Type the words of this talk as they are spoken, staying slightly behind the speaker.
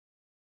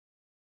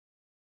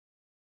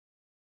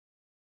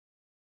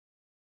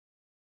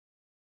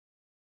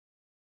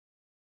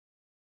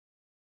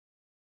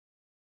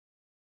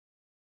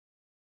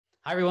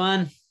Hi,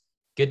 everyone.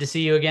 Good to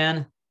see you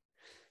again.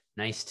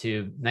 Nice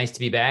to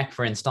be back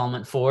for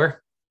installment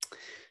 4.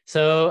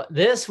 So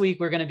this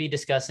week we're going to be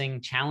discussing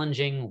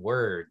challenging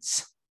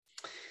words.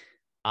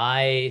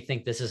 I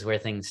think this is where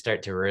things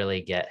start to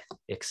really get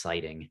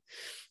exciting.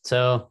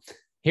 So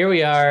here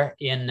we are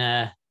in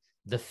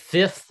the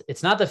fifth.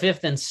 It's not the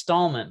fifth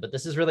installment, but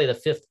this is really the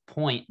fifth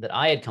point that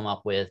I had come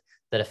up with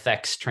that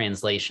affects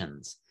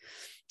translations.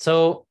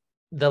 So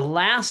the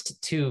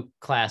last two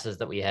classes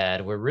that we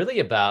had were really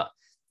about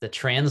the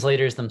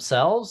translators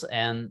themselves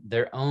and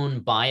their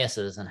own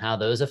biases and how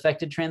those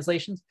affected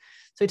translations.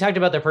 So we talked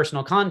about their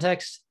personal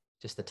context,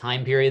 just the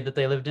time period that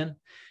they lived in,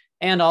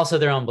 and also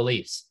their own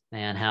beliefs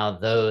and how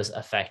those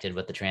affected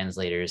what the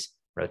translators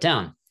wrote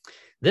down.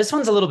 This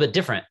one's a little bit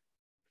different.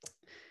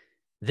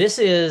 This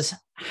is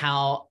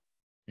how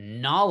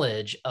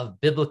knowledge of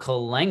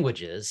biblical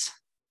languages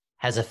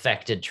has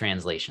affected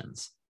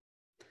translations.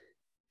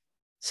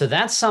 So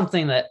that's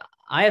something that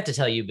I have to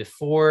tell you,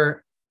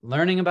 before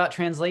learning about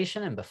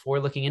translation and before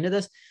looking into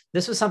this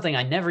was something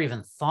I never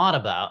even thought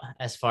about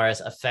as far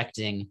as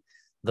affecting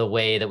the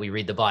way that we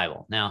read the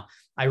Bible. Now,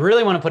 I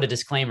really want to put a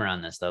disclaimer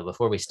on this, though,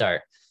 before we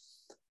start.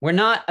 We're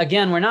not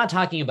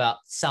talking about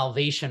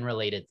salvation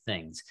related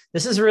things.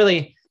 This is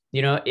really,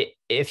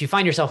 if you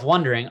find yourself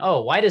wondering,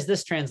 oh, why does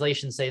this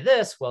translation say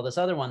this? Well, this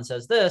other one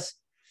says this.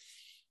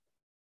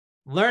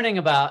 Learning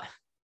about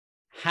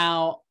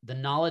how the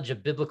knowledge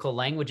of biblical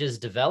languages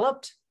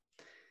developed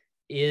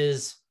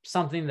is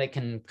something that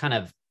can kind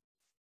of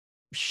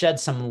shed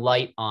some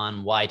light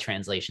on why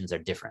translations are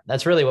different.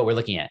 That's really what we're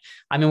looking at.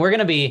 I mean, we're going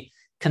to be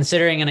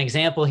considering an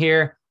example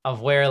here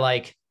of where,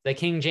 like, the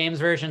King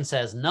James Version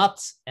says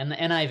nuts and the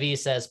NIV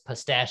says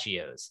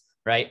pistachios,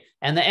 right?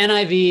 And the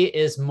NIV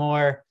is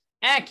more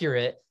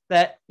accurate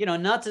that,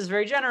 nuts is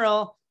very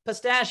general.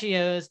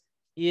 Pistachios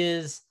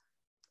is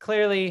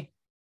clearly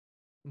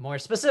more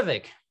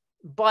specific.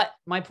 But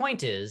my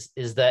point is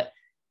that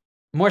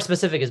more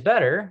specific is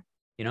better.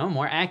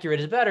 More accurate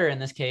is better in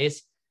this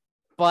case.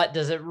 But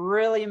does it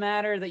really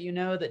matter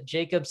that that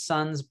Jacob's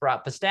sons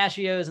brought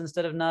pistachios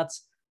instead of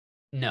nuts?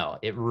 No,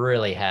 it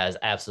really has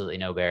absolutely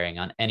no bearing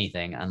on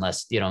anything,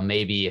 unless,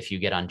 maybe if you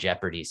get on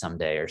Jeopardy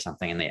someday or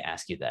something and they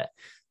ask you that.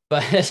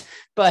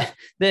 But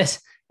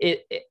this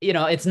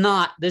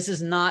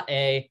is not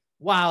a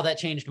wow, that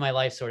changed my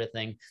life sort of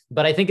thing.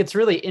 But I think it's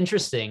really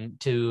interesting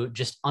to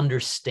just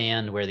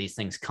understand where these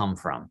things come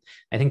from.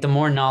 I think the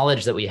more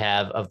knowledge that we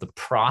have of the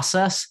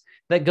process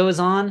that goes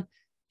on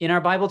in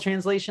our Bible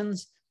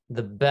translations,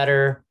 the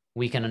better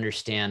we can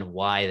understand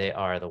why they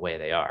are the way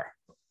they are.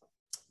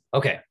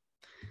 Okay.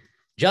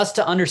 Just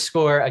to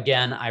underscore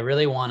again, I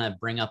really want to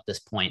bring up this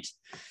point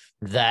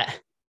that,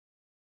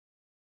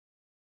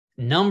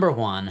 number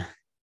one,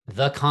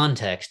 the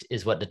context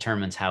is what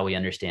determines how we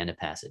understand a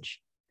passage.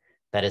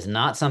 That is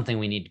not something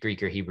we need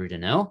Greek or Hebrew to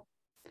know.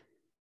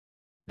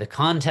 The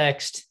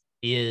context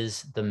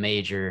is the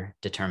major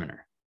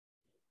determiner.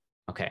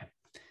 Okay.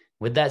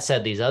 With that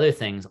said, these other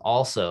things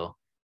also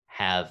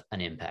have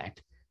an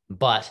impact,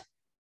 but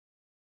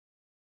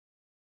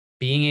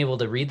being able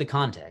to read the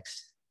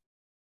context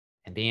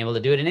and being able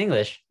to do it in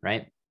English,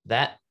 right?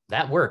 That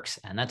works,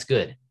 and that's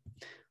good.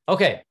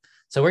 Okay,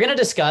 so we're going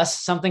to discuss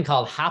something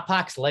called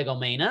hapax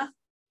legomena,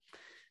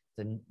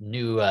 the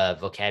new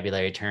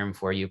vocabulary term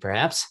for you,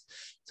 perhaps.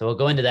 So we'll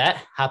go into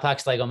that,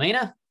 hapax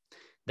legomena.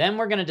 Then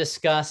we're going to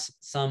discuss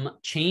some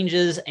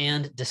changes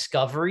and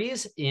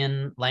discoveries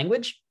in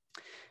language.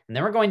 And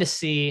then we're going to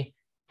see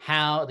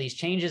how these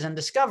changes and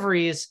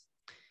discoveries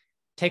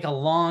take a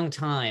long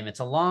time. It's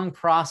a long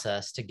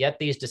process to get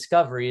these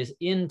discoveries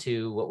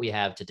into what we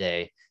have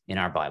today in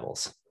our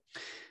Bibles.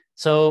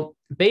 So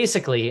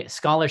basically,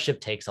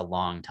 scholarship takes a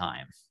long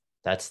time.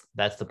 That's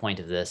the point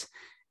of this.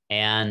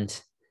 And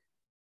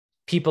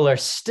people are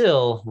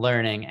still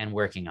learning and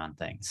working on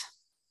things.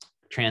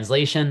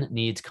 Translation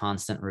needs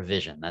constant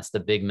revision. That's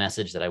the big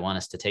message that I want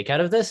us to take out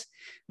of this.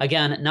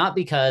 Again, not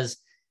because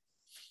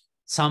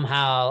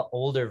somehow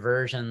older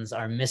versions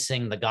are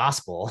missing the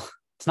gospel.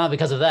 It's not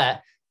because of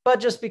that, but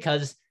just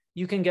because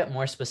you can get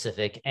more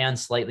specific and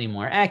slightly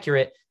more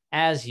accurate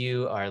as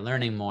you are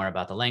learning more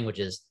about the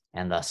languages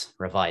and thus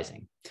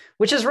revising,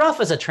 which is rough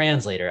as a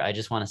translator. I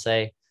just want to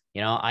say,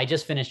 I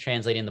just finished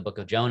translating the book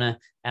of Jonah,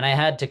 and I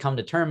had to come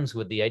to terms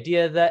with the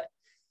idea that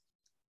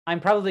I'm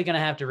probably going to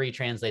have to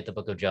retranslate the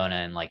book of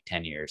Jonah in like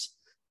 10 years.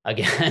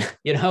 Again,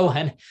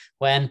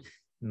 when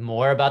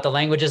more about the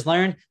language is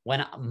learned,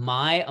 when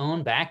my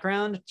own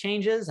background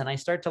changes and I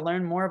start to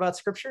learn more about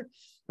scripture,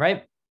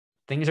 right?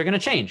 Things are going to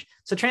change.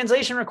 So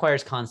translation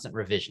requires constant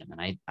revision.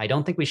 And I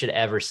don't think we should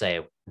ever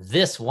say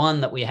this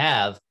one that we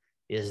have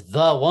is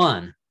the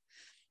one.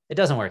 It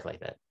doesn't work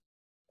like that.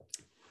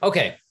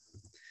 Okay.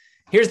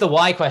 Here's the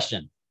why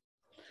question.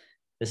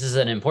 This is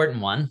an important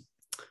one.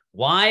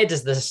 Why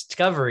does the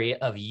discovery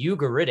of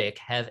Ugaritic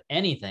have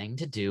anything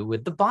to do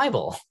with the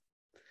Bible?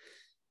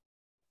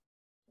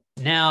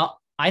 Now,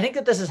 I think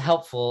that this is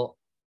helpful,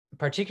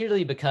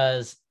 particularly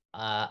because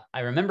I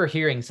remember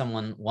hearing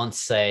someone once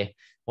say,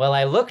 well,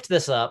 I looked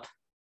this up.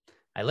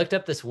 I looked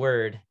up this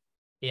word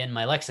in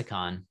my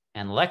lexicon,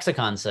 and the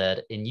lexicon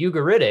said in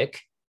Ugaritic,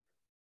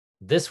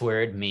 this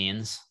word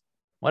means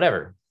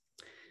whatever.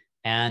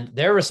 And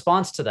their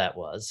response to that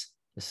was,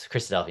 this is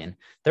Christadelphian,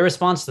 their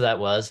response to that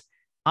was,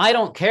 I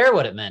don't care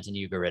what it meant in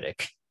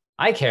Ugaritic.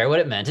 I care what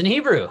it meant in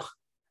Hebrew.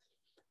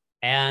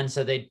 And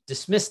so they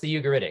dismissed the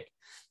Ugaritic.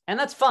 And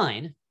that's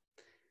fine.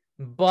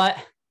 But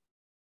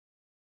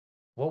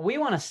what we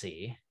want to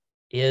see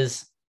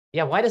is,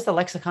 yeah, why does the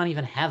lexicon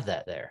even have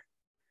that there?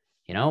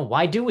 You know,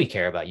 why do we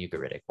care about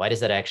Ugaritic? Why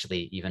does that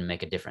actually even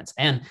make a difference?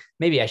 And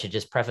maybe I should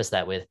just preface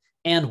that with,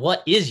 and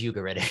what is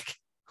Ugaritic?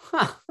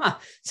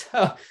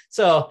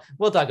 So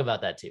we'll talk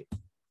about that too.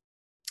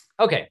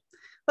 Okay,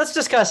 let's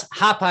discuss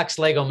hapax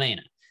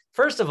legomena.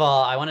 First of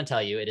all, I want to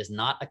tell you it is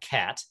not a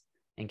cat,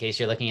 in case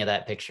you're looking at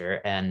that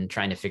picture and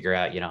trying to figure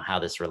out, how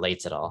this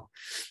relates at all.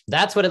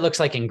 That's what it looks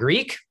like in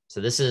Greek.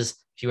 So this is,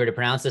 if you were to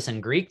pronounce this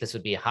in Greek, this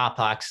would be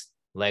hapax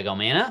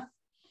legomena.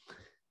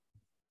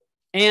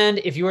 And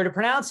if you were to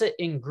pronounce it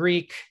in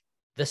Greek,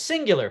 the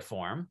singular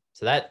form,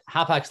 so that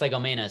hapax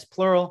legomena is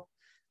plural,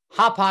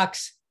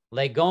 hapax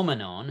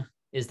legomenon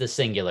is the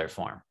singular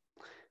form.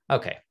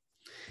 Okay,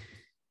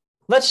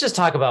 let's just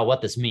talk about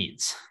what this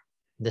means.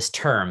 This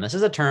term, this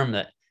is a term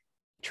that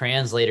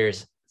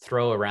translators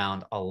throw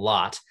around a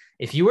lot.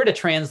 If you were to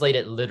translate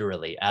it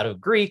literally out of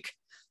Greek,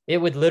 it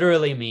would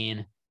literally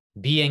mean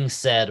being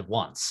said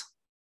once.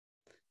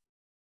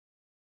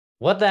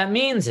 What that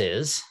means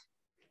is,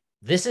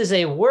 this is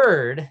a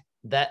word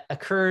that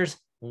occurs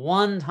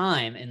one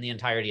time in the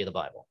entirety of the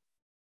Bible.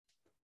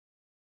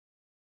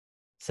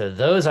 So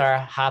those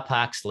are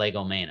hapax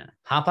legomena.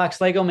 Hapax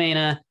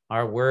legomena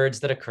are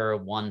words that occur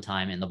one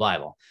time in the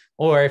Bible.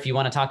 Or if you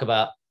want to talk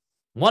about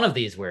one of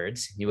these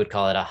words, you would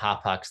call it a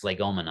hapax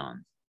legomenon.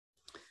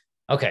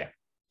 Okay,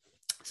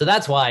 so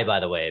that's why, by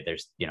the way,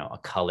 there's, a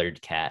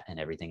colored cat and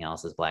everything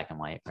else is black and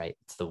white, right?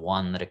 It's the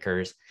one that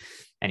occurs.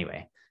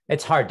 Anyway,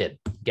 it's hard to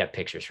get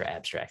pictures for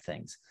abstract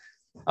things.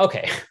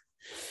 Okay,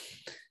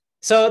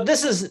 so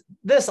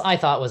this I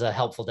thought was a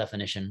helpful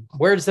definition.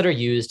 Words that are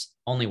used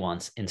only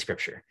once in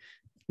Scripture.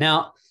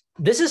 Now,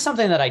 this is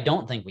something that I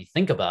don't think we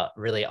think about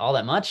really all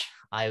that much.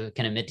 I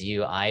can admit to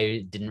you,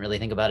 I didn't really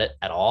think about it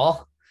at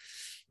all.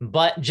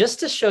 But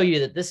just to show you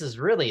that this is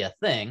really a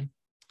thing,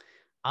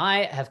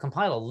 I have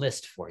compiled a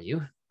list for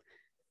you.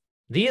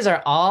 These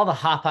are all the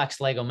hapax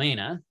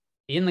legomena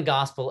in the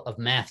Gospel of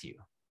Matthew.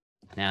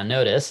 Now,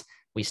 notice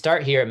we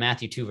start here at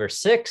Matthew 2, verse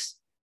 6.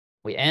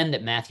 We end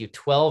at Matthew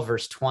 12,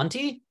 verse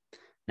 20.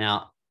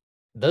 Now,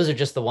 those are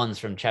just the ones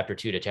from chapter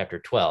 2 to chapter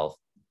 12.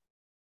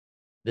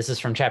 This is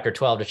from chapter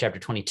 12 to chapter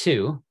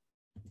 22.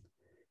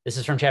 This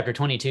is from chapter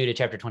 22 to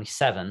chapter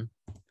 27.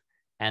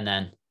 And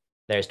then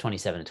there's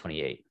 27 to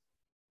 28.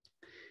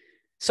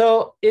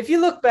 So if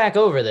you look back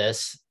over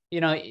this,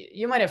 you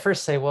might at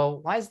first say, well,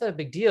 why is that a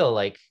big deal?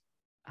 Like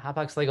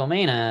hapax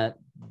legomena,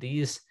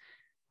 these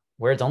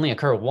words only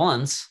occur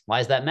once. Why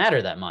does that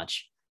matter that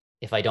much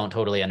if I don't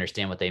totally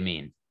understand what they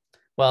mean?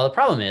 Well, the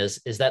problem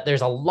is that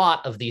there's a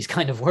lot of these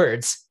kind of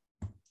words.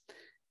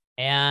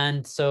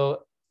 And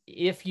so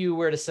if you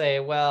were to say,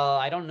 well,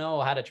 I don't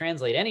know how to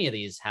translate any of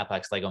these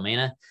hapax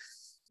legomena,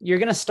 you're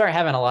going to start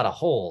having a lot of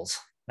holes.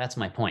 That's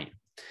my point.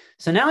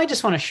 So now I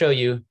just want to show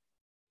you,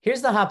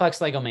 here's the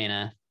hapax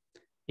legomena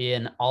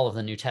in all of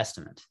the New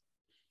Testament.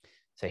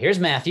 So here's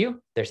Matthew.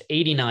 There's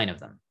 89 of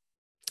them.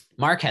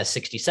 Mark has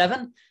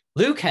 67.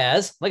 Luke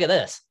has, look at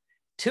this,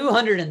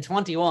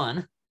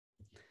 221.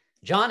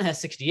 John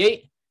has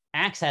 68.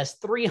 Acts has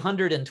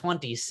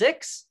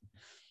 326.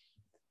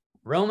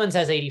 Romans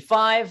has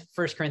 85.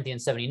 1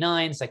 Corinthians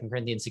 79. 2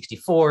 Corinthians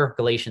 64.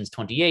 Galatians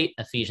 28.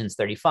 Ephesians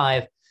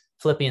 35.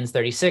 Philippians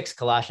 36.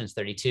 Colossians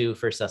 32.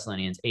 1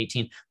 Thessalonians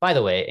 18. By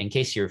the way, in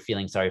case you're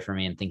feeling sorry for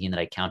me and thinking that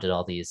I counted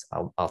all these,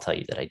 I'll tell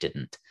you that I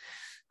didn't.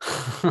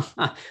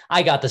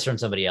 I got this from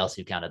somebody else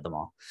who counted them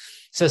all.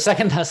 So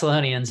 2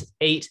 Thessalonians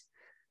 8.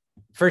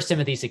 1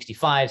 Timothy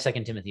 65. 2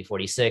 Timothy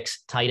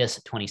 46.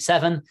 Titus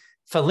 27.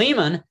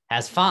 Philemon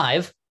has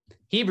 5.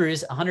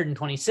 Hebrews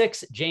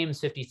 126,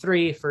 James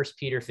 53, 1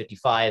 Peter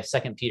 55,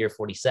 2 Peter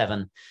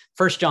 47,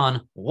 1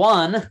 John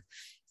 1,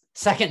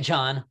 2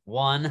 John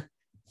 1,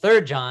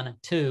 3 John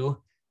 2,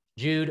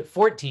 Jude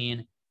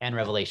 14, and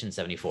Revelation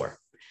 74.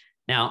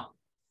 Now,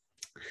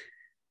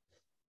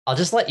 I'll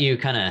just let you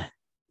kind of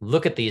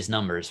look at these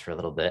numbers for a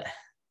little bit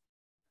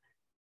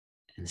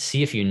and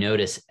see if you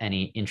notice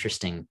any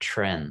interesting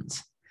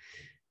trends.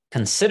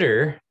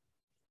 Consider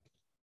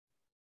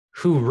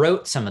who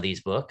wrote some of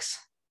these books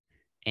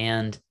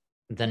and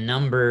the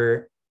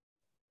number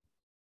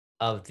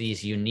of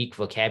these unique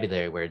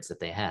vocabulary words that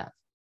they have.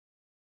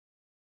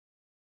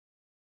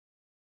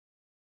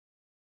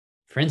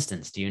 For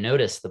instance, do you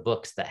notice the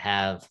books that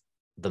have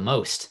the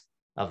most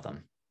of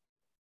them?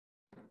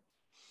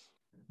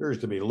 Appears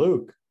to be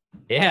Luke.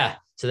 Yeah,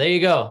 so there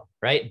you go,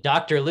 right?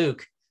 Dr.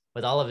 Luke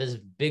with all of his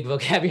big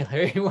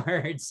vocabulary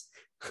words.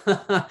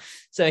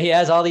 So he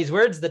has all these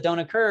words that don't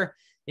occur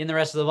in the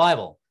rest of the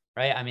Bible,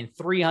 right? I mean,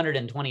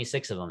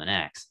 326 of them in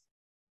Acts.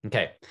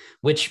 Okay,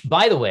 which,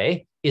 by the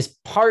way, is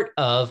part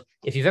of,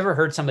 if you've ever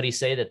heard somebody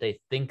say that they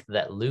think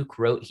that Luke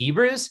wrote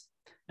Hebrews,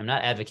 I'm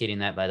not advocating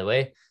that, by the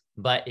way,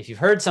 but if you've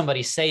heard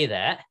somebody say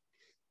that,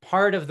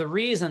 part of the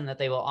reason that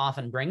they will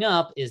often bring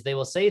up is they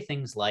will say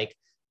things like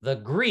the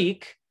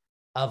Greek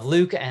of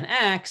Luke and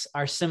Acts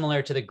are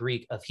similar to the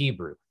Greek of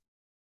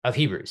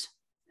Hebrews.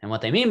 And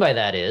what they mean by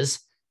that is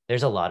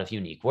there's a lot of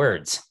unique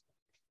words.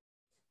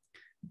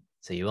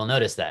 So you will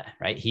notice that,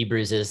 right?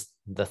 Hebrews is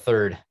the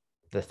third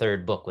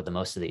book with the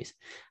most of these.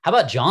 How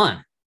about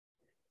John?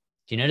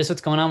 Do you notice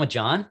what's going on with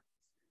John?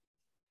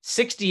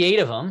 68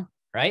 of them,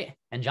 right?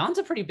 And John's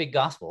a pretty big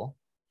gospel.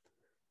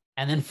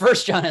 And then 1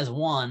 John has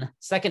 1,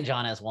 2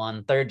 John has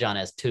 1, 3 John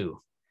has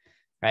 2,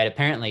 right?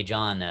 Apparently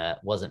John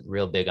wasn't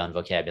real big on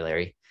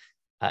vocabulary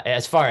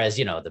as far as,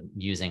 the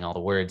using all the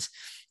words.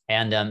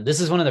 And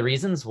this is one of the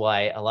reasons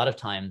why a lot of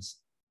times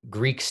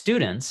Greek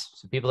students,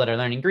 so people that are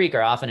learning Greek,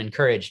 are often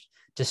encouraged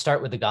to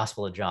start with the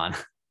Gospel of John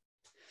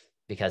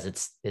because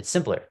it's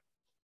simpler.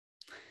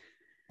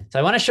 So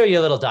I want to show you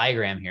a little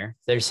diagram here.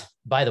 There's,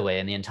 by the way,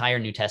 in the entire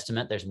New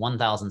Testament, there's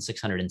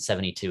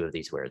 1,672 of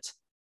these words.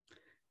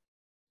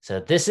 So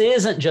this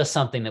isn't just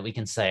something that we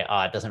can say,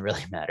 oh, it doesn't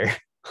really matter.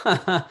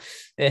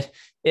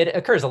 It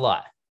occurs a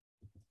lot.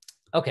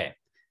 Okay,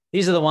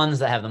 these are the ones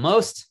that have the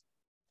most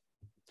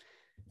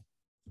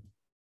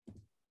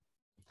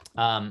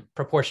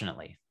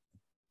proportionately.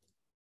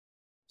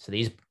 So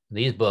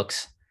these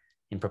books,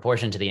 in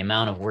proportion to the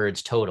amount of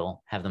words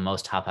total, have the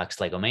most hapax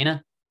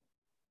legomena.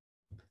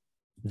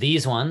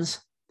 These ones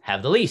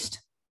have the least.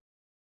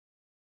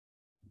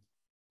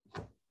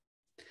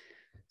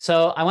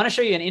 So I want to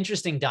show you an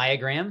interesting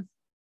diagram.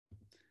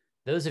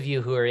 Those of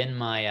you who are in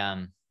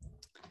my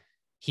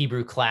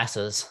Hebrew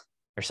classes,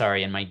 or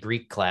sorry, in my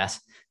Greek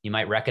class, you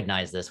might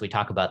recognize this. We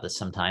talk about this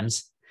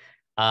sometimes.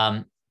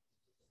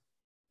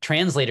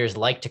 Translators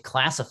like to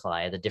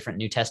classify the different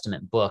New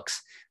Testament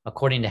books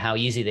according to how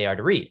easy they are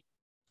to read.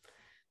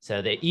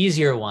 So the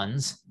easier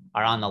ones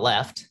are on the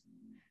left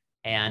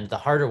and the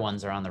harder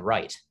ones are on the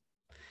right.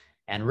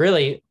 And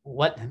really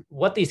what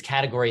these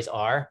categories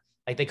are,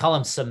 like they call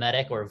them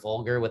Semitic or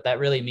vulgar. What that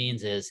really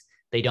means is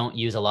they don't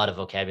use a lot of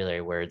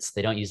vocabulary words.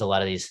 They don't use a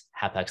lot of these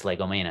hapax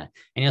legomena.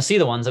 And you'll see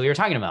the ones that we were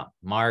talking about,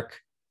 Mark,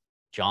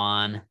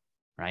 John,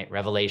 right?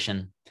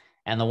 Revelation.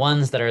 And the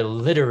ones that are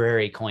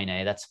literary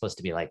koine, that's supposed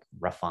to be like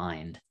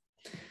refined.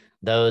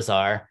 Those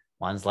are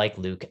ones like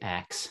Luke,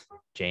 Acts,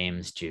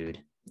 James,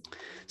 Jude.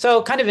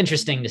 So kind of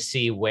interesting to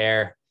see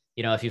where,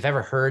 if you've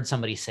ever heard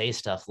somebody say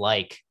stuff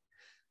like,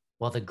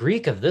 well, the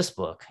Greek of this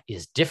book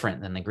is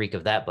different than the Greek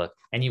of that book.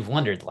 And you've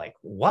wondered like,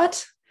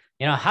 what?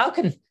 How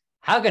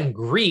can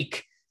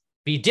Greek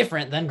be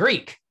different than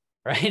Greek,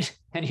 right?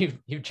 And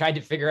you've tried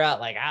to figure out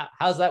like,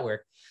 how's that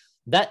work?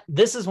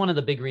 This is one of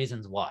the big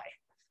reasons why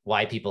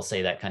people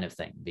say that kind of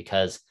thing,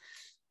 because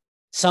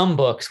some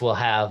books will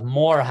have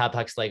more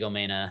hapax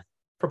legomena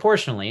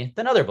proportionally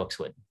than other books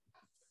would.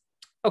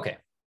 Okay.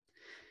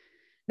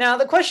 Now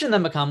the question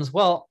then becomes,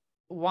 well,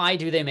 why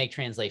do they make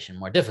translation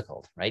more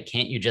difficult, right?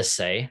 Can't you just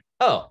say,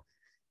 oh,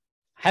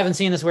 haven't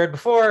seen this word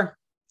before,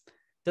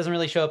 doesn't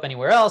really show up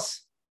anywhere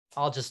else,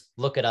 I'll just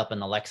look it up in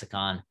the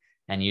lexicon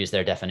and use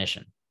their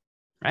definition,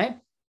 right?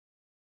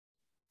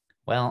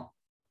 Well,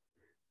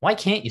 why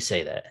can't you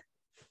say that?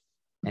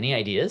 Any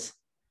ideas?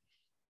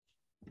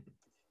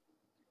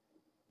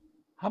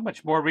 How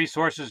much more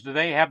resources do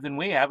they have than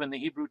we have in the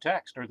Hebrew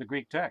text or the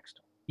Greek text?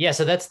 Yeah,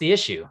 so that's the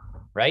issue,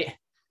 right?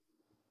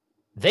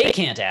 They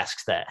can't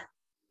ask that.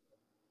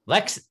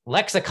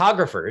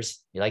 Lexicographers,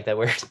 you like that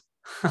word?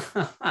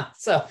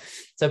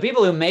 So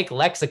people who make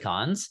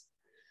lexicons,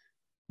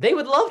 they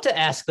would love to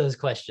ask those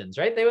questions,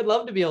 right? They would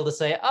love to be able to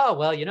say, oh,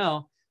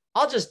 well,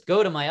 I'll just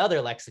go to my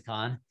other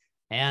lexicon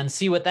and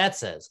see what that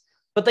says.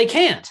 But they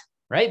can't,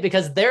 right?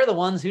 Because they're the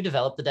ones who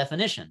developed the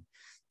definition.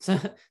 So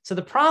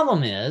the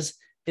problem is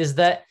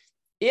that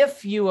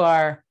if you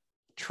are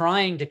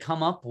trying to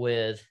come up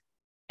with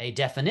a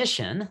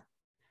definition,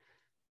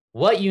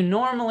 what you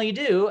normally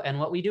do, and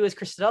what we do as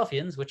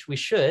Christadelphians, which we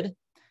should,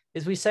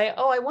 is we say,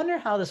 oh, I wonder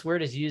how this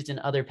word is used in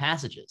other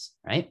passages,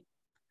 right?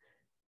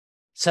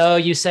 So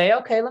you say,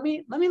 okay, let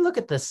me look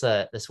at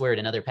this word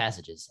in other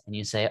passages. And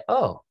you say,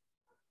 oh,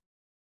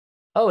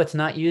 it's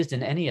not used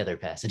in any other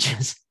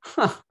passages,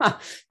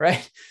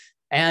 right?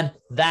 And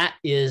that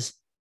is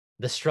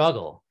the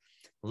struggle.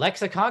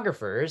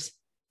 Lexicographers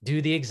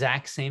do the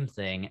exact same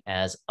thing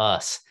as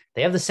us.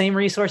 They have the same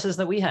resources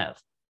that we have.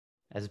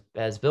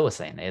 As Bill was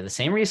saying, they have the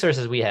same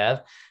resources we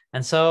have.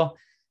 And so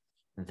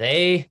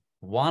they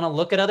want to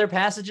look at other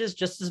passages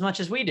just as much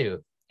as we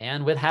do.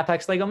 And with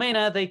hapax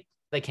legomena,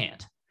 they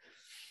can't.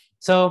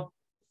 So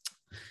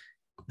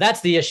that's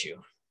the issue.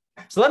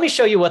 So let me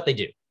show you what they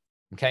do.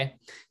 Okay.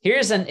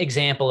 Here's an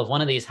example of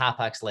one of these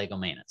hapax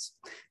legomenas.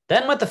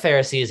 Then went the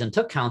Pharisees and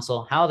took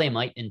counsel how they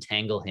might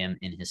entangle him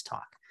in his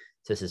talk.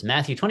 So this is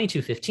Matthew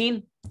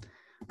 22:15.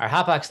 Our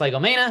hapax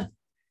legomena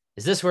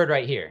is this word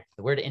right here,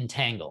 the word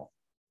entangle.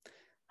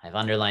 I've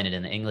underlined it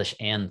in the English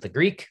and the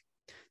Greek.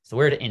 It's the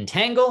word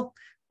entangle,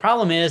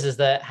 Problem is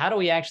that how do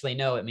we actually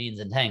know it means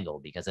entangle?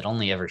 Because it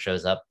only ever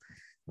shows up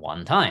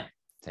one time.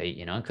 So,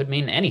 it could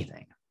mean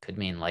anything. It could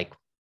mean like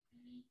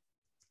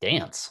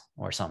dance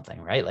or something,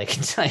 right? Like,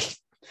 it's like,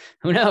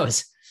 who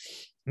knows?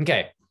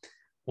 Okay.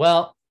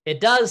 Well,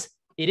 it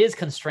is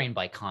constrained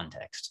by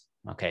context.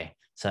 Okay.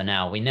 So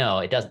now we know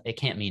it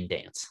can't mean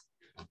dance,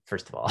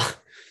 first of all,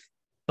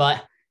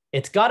 but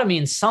it's got to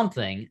mean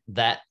something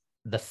that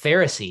the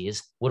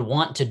Pharisees would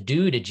want to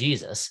do to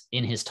Jesus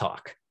in his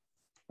talk,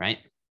 right?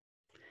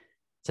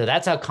 So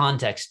that's how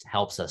context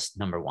helps us,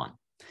 number one.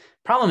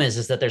 Problem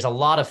is that there's a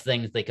lot of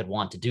things they could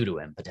want to do to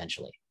him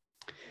potentially.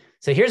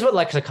 So here's what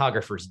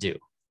lexicographers do.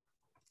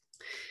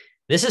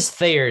 This is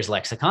Thayer's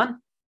lexicon.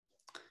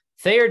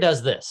 Thayer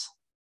does this.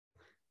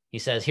 He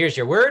says, here's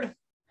your word,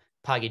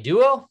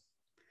 pagiduo.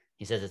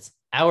 He says it's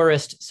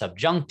aorist,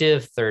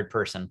 subjunctive, third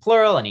person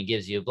plural, and he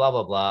gives you blah,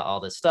 blah, blah, all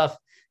this stuff.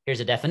 Here's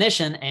a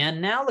definition.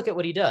 And now look at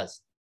what he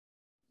does.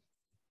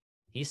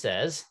 He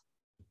says,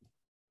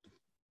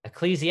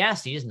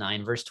 Ecclesiastes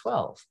 9, verse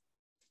 12.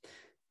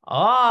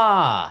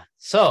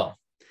 So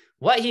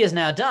what he has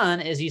now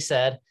done is he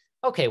said,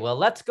 okay, well,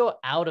 let's go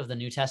out of the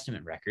New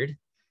Testament record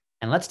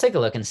and let's take a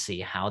look and see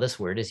how this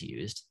word is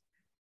used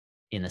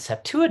in the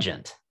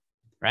Septuagint,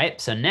 right?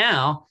 So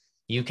now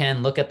you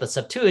can look at the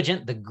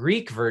Septuagint, the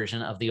Greek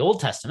version of the Old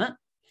Testament,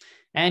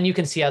 and you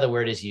can see how the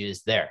word is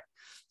used there.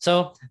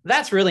 So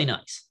that's really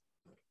nice.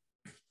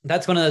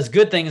 That's one of those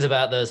good things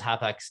about those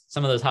hapax,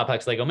 some of those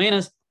hapax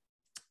legomenas.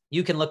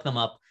 You can look them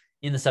up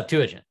in the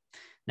Septuagint.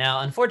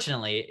 Now,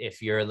 unfortunately,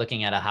 if you're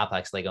looking at a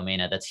hapax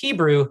legomena that's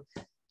Hebrew,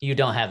 you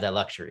don't have that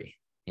luxury.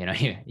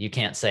 You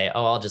can't say,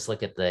 oh, I'll just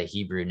look at the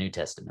Hebrew New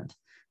Testament.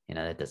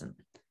 That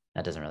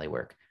doesn't really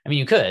work. I mean,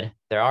 you could.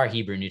 There are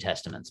Hebrew New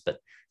Testaments, but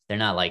they're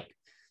not like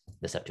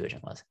the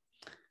Septuagint was.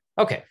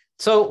 Okay,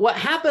 so what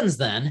happens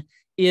then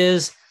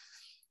is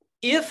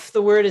if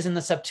the word is in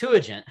the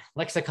Septuagint,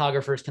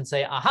 lexicographers can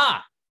say,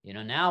 aha,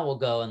 now we'll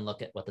go and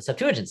look at what the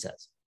Septuagint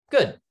says.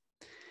 Good.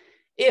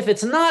 If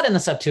it's not in the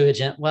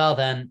Septuagint, well,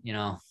 then,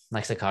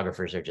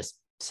 lexicographers are just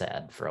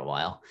sad for a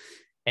while.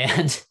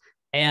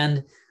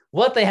 And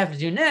what they have to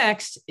do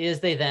next is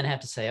they then have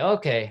to say,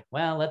 okay,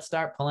 well, let's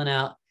start pulling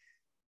out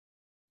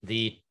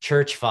the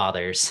church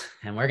fathers,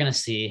 and we're going to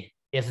see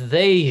if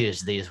they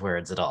use these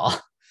words at all.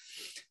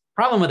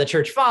 Problem with the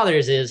church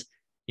fathers is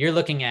you're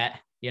looking at,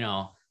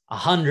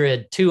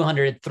 100,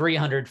 200,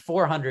 300,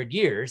 400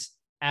 years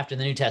after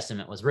the New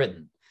Testament was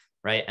written,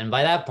 right? And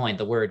by that point,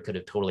 the word could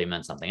have totally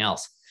meant something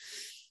else.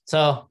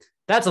 So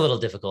that's a little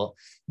difficult,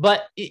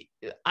 but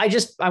I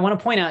want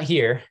to point out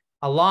here,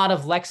 a lot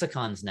of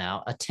lexicons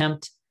now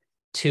attempt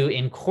to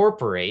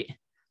incorporate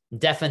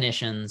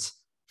definitions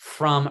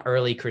from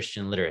early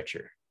Christian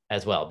literature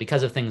as well,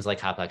 because of things like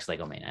hapax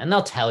legomena. And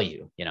they'll tell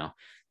you,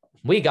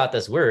 we got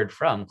this word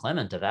from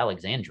Clement of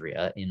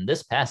Alexandria in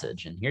this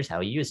passage, and here's how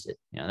he used it,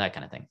 that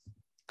kind of thing.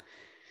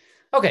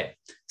 Okay,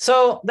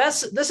 so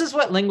this is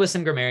what linguists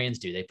and grammarians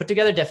do. They put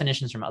together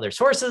definitions from other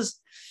sources,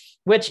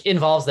 which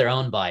involves their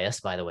own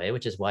bias, by the way,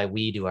 which is why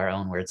we do our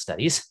own word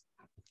studies.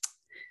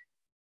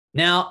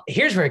 Now,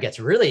 here's where it gets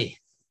really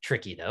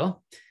tricky,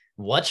 though.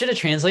 What should a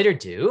translator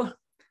do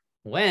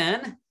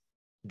when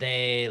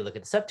they look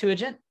at the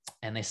Septuagint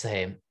and they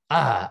say,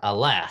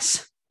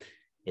 alas,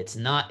 it's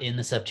not in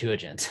the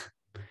Septuagint?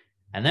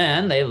 And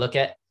then they look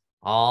at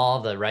all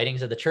the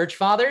writings of the church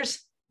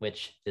fathers,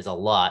 which is a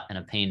lot and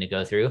a pain to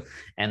go through,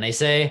 and they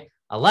say,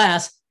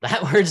 alas,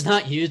 that word's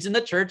not used in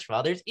the church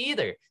fathers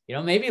either.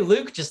 Maybe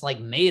Luke just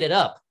made it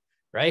up,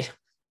 right?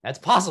 That's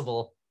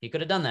possible. He could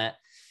have done that.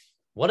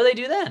 What do they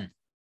do then?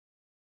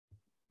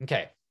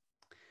 Okay.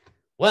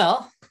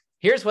 Well,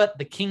 here's what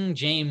the King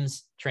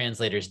James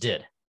translators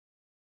did.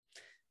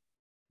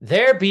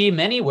 There be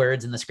many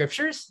words in the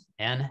scriptures,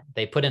 and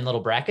they put in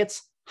little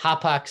brackets,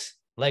 hapax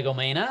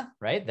legomena,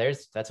 right?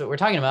 That's what we're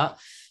talking about.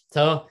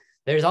 So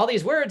there's all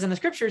these words in the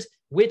scriptures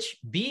which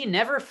be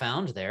never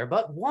found there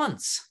but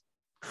once.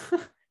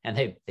 And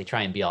they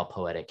try and be all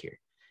poetic here.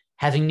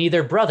 Having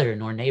neither brother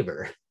nor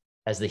neighbor,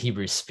 as the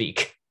Hebrews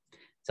speak.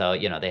 So,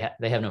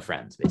 they have no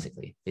friends,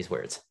 basically, these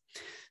words.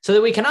 So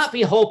that we cannot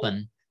be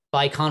holpen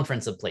by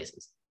conference of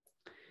places.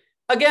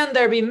 Again,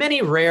 there be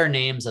many rare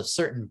names of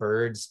certain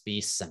birds,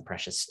 beasts, and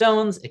precious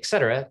stones,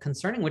 etc.,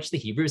 concerning which the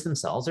Hebrews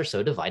themselves are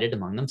so divided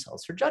among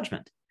themselves for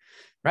judgment.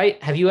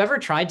 Right? Have you ever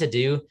tried to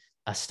do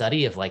a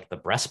study of the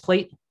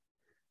breastplate?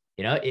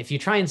 If you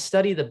try and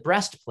study the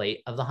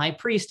breastplate of the high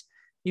priest,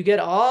 you get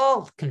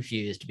all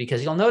confused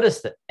because you'll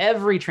notice that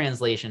every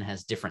translation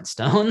has different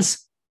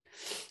stones.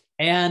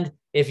 And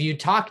if you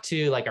talk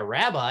to a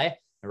rabbi,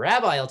 the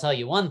rabbi will tell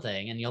you one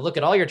thing, and you'll look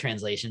at all your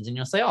translations and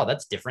you'll say, oh,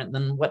 that's different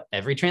than what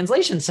every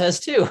translation says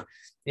too.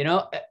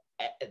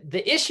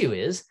 The issue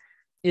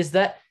is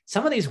that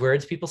some of these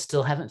words people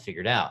still haven't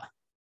figured out.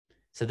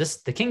 So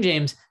the King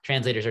James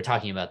translators are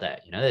talking about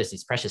that. There's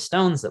these precious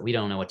stones that we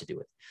don't know what to do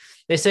with.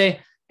 They say,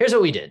 here's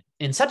what we did.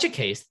 In such a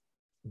case,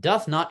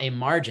 doth not a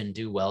margin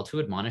do well to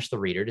admonish the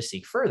reader to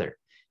seek further,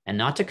 and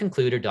not to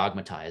conclude or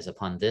dogmatize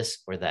upon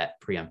this or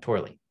that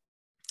peremptorily?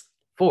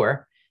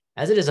 For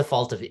as it is a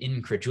fault of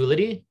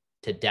incredulity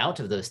to doubt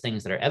of those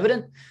things that are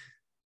evident,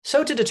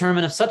 so to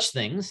determine if such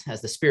things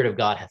as the Spirit of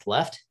God hath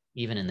left,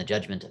 even in the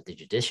judgment of the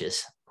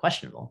judicious,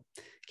 questionable,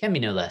 can be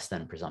no less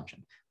than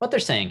presumption. What they're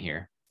saying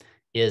here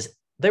is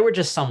there were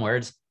just some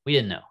words we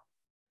didn't know.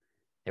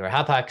 They were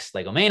hapax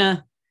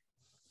legomena.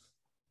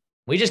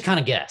 We just kind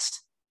of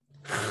guessed.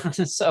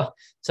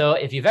 So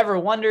if you've ever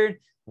wondered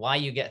why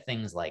you get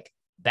things like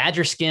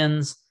badger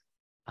skins,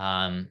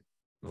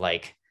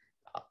 like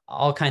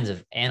all kinds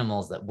of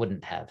animals that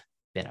wouldn't have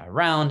been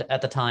around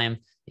at the time,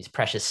 these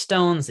precious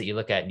stones that you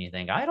look at and you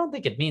think, I don't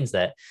think it means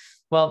that.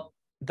 Well,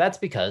 that's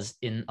because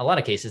in a lot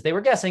of cases they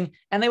were guessing,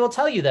 and they will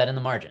tell you that in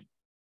the margin.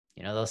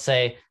 You know, they'll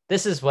say,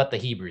 this is what the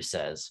Hebrew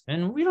says,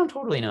 and we don't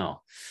totally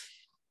know.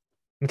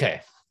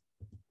 Okay.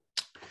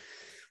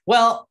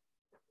 Well,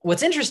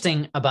 what's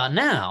interesting about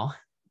now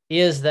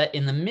is that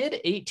in the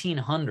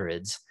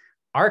mid-1800s,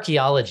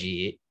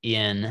 archaeology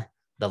in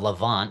the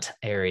Levant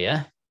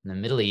area, in the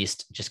Middle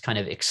East, just kind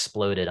of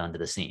exploded onto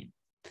the scene.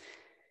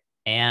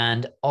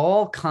 And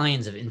all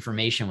kinds of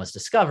information was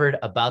discovered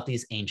about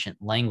these ancient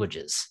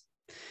languages.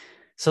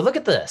 So look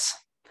at this.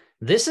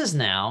 This is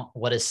now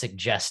what is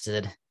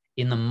suggested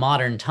in the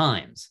modern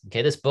times.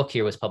 Okay, this book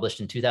here was published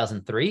in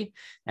 2003,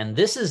 and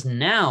this is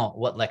now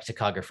what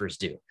lexicographers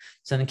do.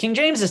 So in King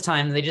James's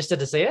time, they just had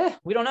to say,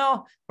 we don't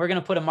know. We're going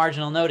to put a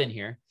marginal note in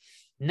here.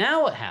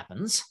 Now what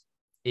happens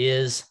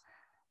is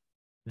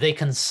they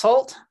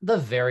consult the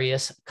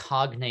various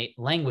cognate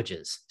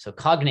languages. So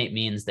cognate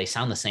means they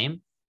sound the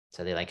same.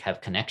 So they like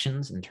have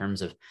connections in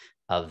terms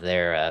of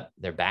their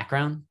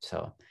background.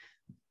 So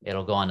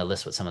it'll go on to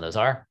list what some of those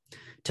are,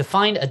 to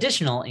find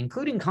additional,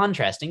 including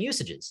contrasting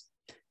usages,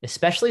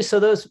 especially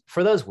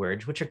for those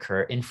words which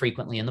occur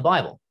infrequently in the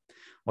Bible,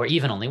 or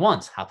even only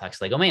once,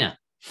 hapax legomena.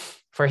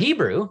 For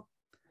Hebrew,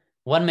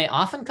 one may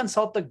often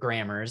consult the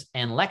grammars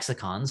and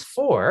lexicons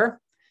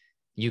for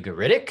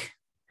Ugaritic,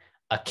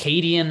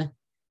 Akkadian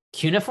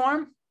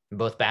cuneiform,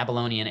 both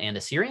Babylonian and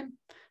Assyrian,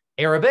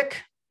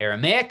 Arabic,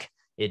 Aramaic,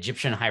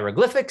 Egyptian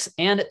hieroglyphics,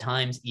 and at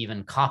times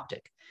even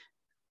Coptic.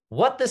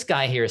 What this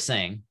guy here is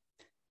saying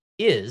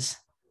is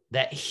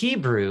that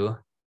Hebrew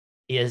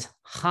is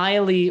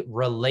highly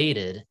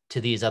related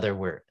to these other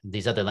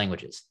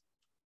languages.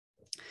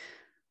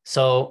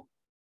 So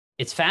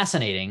it's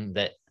fascinating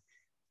that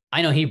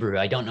I know Hebrew,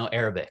 I don't know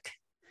Arabic,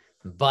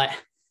 but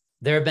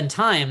there have been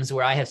times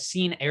where I have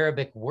seen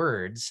Arabic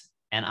words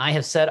and I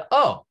have said,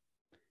 oh,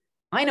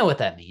 I know what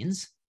that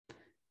means,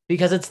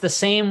 because it's the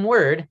same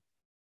word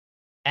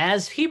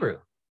as Hebrew.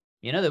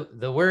 You know,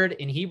 the word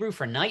in Hebrew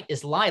for night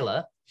is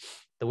Lila.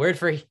 The word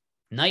for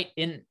night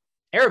in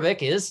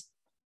Arabic is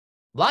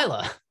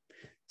Lila.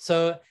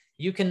 So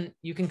you can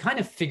kind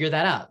of figure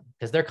that out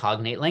because they're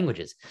cognate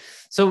languages.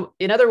 So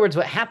in other words,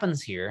 what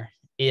happens here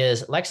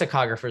is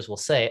lexicographers will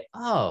say,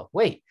 oh,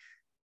 wait,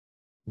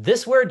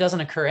 this word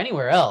doesn't occur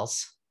anywhere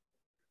else,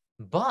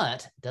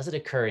 but does it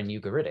occur in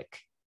Ugaritic?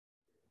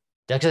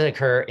 Does it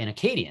occur in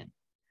Akkadian?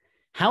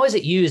 How is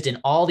it used in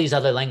all these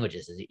other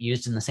languages? Is it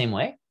used in the same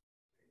way?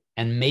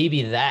 And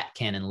maybe that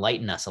can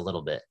enlighten us a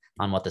little bit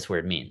on what this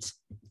word means.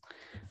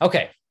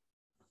 Okay,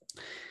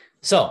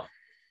 so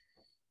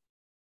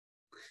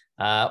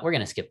we're going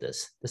to skip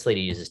this. This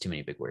lady uses too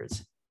many big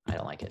words. I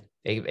don't like it.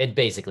 It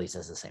basically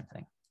says the same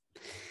thing.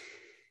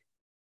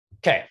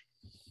 Okay.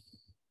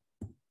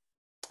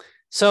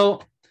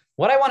 So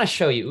what I want to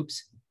show you,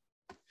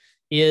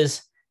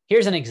 is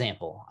here's an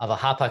example of a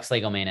hapax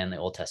legomena in the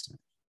Old Testament.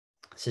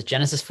 This is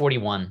Genesis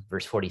 41,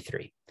 verse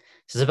 43.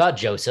 This is about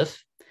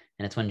Joseph,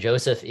 and it's when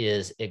Joseph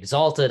is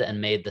exalted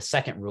and made the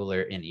second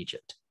ruler in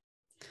Egypt.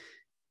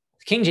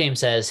 King James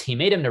says, he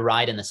made him to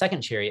ride in the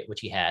second chariot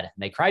which he had, and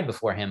they cried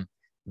before him,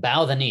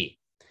 bow the knee.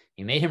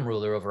 He made him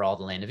ruler over all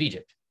the land of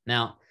Egypt.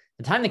 Now,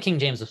 the time the King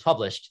James was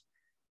published,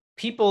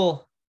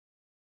 people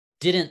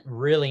didn't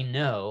really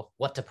know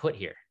what to put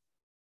here.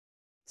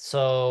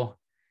 So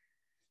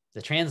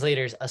the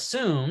translators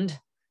assumed,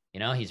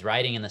 he's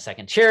riding in the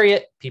second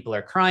chariot. People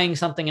are crying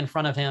something in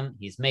front of him.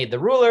 He's made the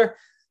ruler.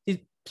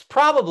 It's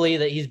probably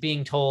that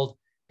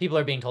people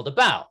are being told to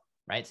bow,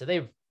 right? So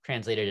they've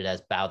translated it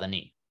as bow the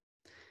knee.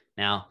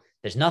 Now,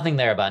 there's nothing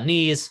there about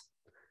knees.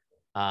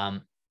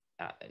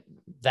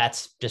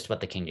 That's just what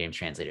the King James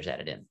translators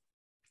added in.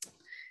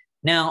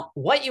 Now,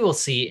 what you will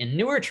see in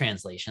newer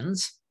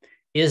translations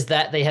is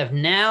that they have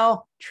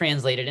now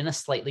translated in a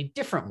slightly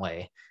different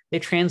way. They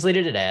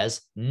translated it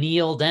as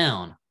kneel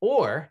down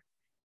or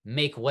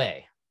make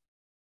way.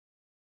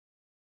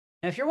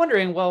 Now, if you're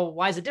wondering, well,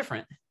 why is it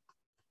different?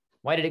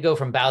 Why did it go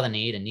from bow the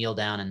knee to kneel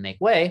down and make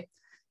way?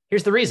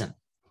 Here's the reason.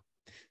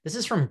 This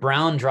is from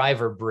Brown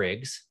Driver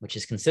Briggs, which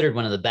is considered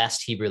one of the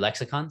best Hebrew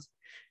lexicons.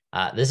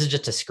 This is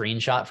just a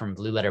screenshot from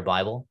Blue Letter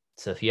Bible.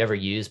 So if you ever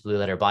use Blue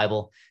Letter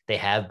Bible, they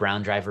have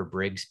Brown Driver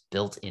Briggs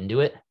built into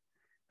it,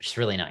 which is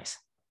really nice.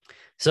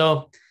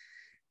 So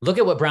look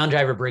at what Brown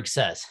Driver Briggs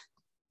says.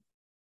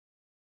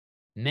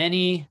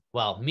 Many,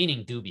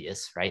 meaning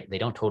dubious, right? They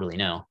don't totally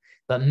know,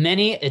 but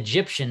many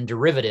Egyptian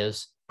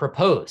derivatives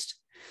proposed.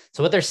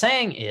 So what they're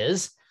saying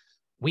is,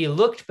 we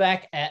looked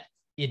back at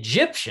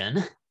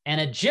Egyptian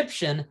and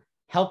Egyptian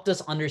helped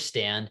us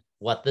understand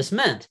what this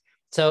meant.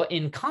 So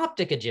in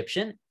Coptic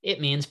Egyptian,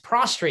 it means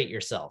prostrate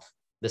yourself.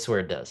 This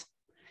word does.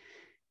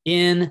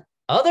 In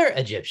other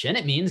Egyptian,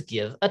 it means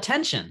give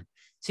attention.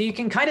 So you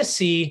can kind of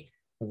see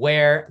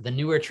where the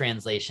newer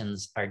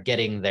translations are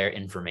getting their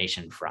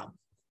information from.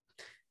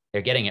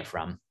 They're getting it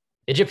from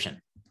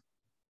Egyptian.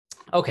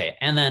 Okay,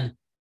 and then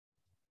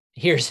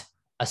here's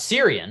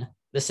Assyrian.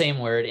 The same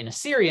word in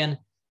Assyrian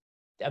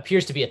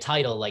appears to be a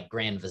title like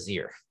Grand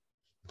Vizier.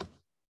 So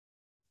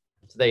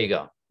there you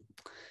go.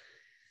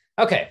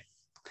 Okay,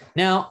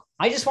 now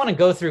I just want to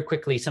go through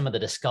quickly some of the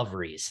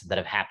discoveries that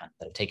have happened,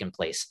 that have taken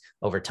place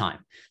over time,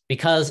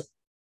 because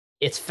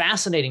it's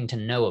fascinating to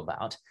know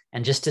about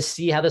and just to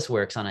see how this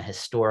works on a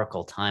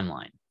historical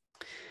timeline.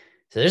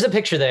 So there's a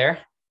picture there.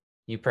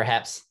 You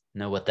perhaps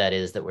know what that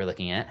is that we're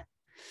looking at.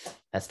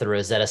 That's the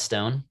Rosetta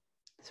Stone.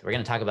 So we're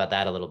going to talk about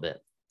that a little bit.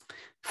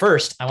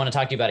 First, I want to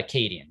talk to you about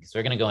Akkadian, because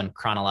we're going to go in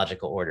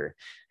chronological order.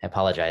 I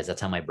apologize.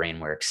 That's how my brain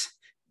works.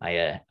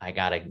 I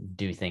got to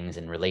do things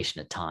in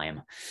relation to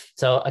time.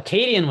 So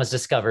Akkadian was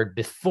discovered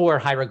before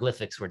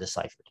hieroglyphics were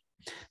deciphered.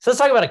 So let's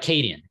talk about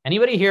Akkadian.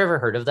 Anybody here ever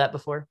heard of that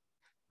before?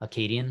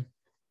 Akkadian?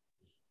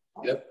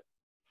 Yep.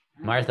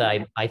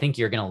 Martha, I think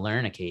you're going to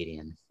learn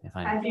Akkadian.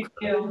 I do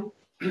too.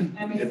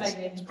 I'm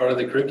excited. It's part of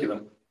the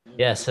curriculum.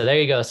 Yes, so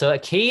there you go. So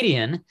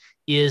Akkadian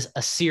is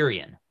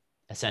Assyrian,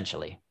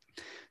 essentially.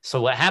 So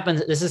what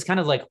happens, this is kind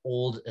of like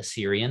old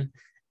Assyrian.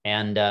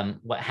 And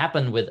what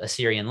happened with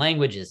Assyrian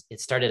language is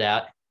it started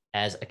out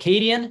as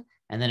Akkadian,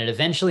 and then it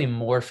eventually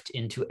morphed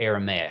into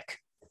Aramaic.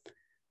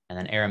 And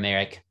then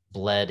Aramaic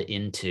bled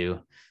into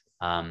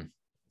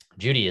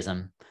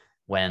Judaism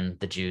when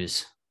the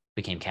Jews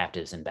became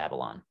captives in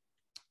Babylon.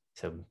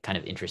 So kind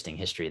of interesting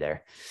history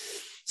there.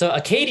 So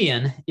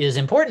Akkadian is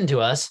important to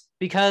us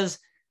because,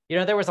 you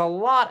know, there was a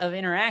lot of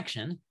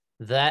interaction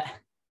that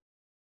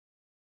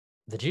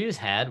the Jews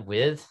had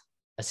with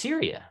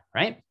Assyria,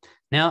 right?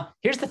 Now,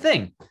 here's the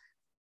thing.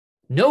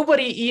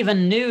 Nobody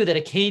even knew that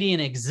Akkadian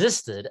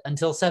existed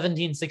until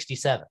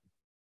 1767.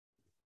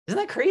 Isn't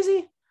that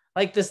crazy?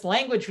 Like, this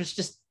language was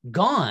just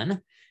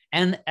gone.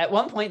 And at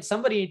one point,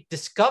 somebody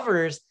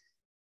discovers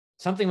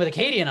something with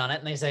Akkadian on it,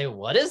 and they say,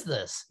 what is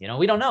this? You know,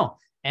 we don't know.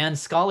 And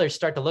scholars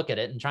start to look at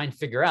it and try and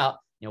figure out,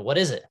 you know, what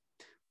is it?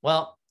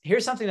 Well,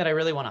 here's something that I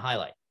really want to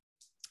highlight.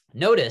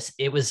 Notice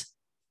it was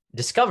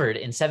discovered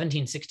in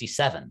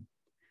 1767.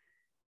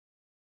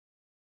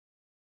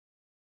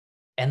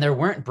 And there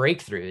weren't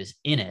breakthroughs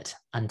in it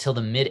until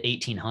the mid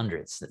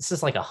 1800s. This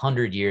is like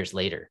 100 years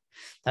later.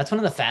 That's one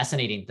of the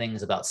fascinating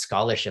things about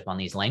scholarship on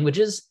these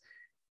languages.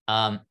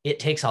 It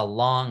takes a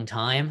long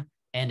time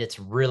and it's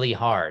really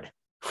hard.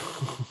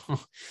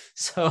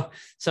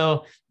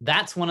 So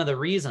that's one of the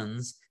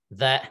reasons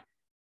that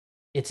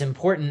it's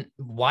important,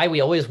 why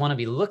we always want to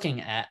be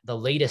looking at the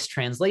latest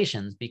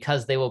translations,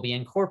 because they will be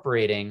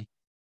incorporating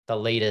the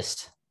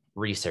latest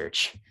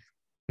research.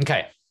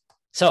 Okay,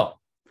 so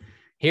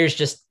here's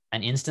just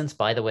an instance,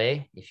 by the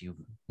way, if you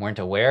weren't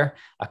aware,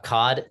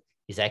 Akkad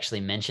is actually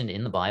mentioned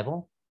in the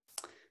Bible.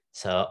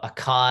 So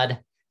Akkad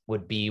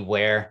would be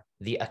where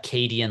the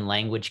Akkadian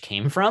language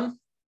came from.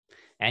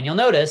 And you'll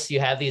notice you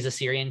have these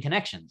Assyrian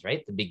connections,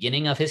 right? The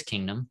beginning of his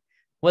kingdom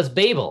was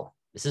Babel.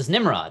 This is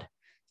Nimrod.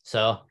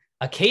 So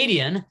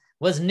Akkadian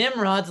was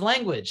Nimrod's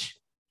language.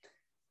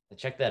 So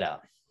check that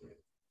out.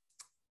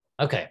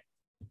 Okay.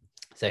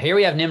 So here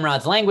we have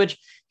Nimrod's language.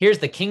 Here's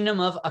the kingdom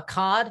of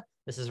Akkad.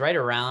 This is right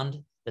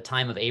around the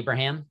time of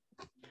Abraham.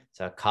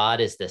 So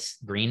Akkad is this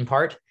green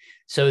part.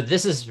 So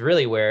this is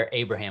really where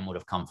Abraham would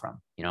have come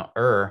from. You know,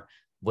 Ur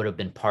would have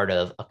been part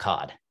of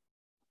Akkad.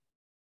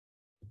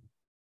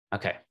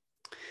 Okay.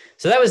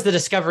 So that was the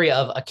discovery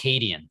of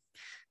Akkadian.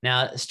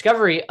 Now,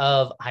 discovery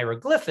of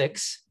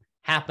hieroglyphics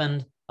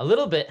happened a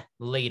little bit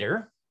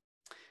later,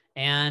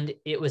 and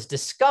it was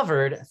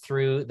discovered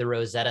through the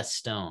Rosetta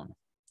Stone.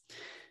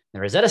 The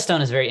Rosetta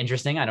Stone is very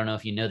interesting. I don't know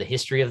if you know the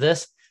history of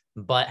this,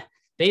 but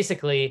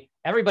basically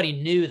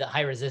everybody knew that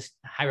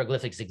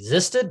hieroglyphics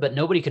existed, but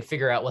nobody could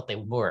figure out what they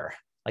were,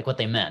 like what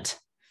they meant,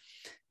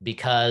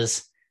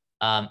 because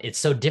it's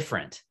so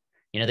different.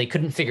 You know, they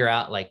couldn't figure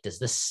out, like, does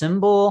this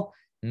symbol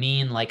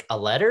mean like a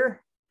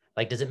letter?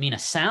 Like, does it mean a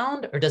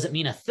sound, or does it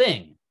mean a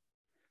thing?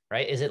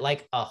 Right? Is it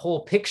like a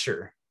whole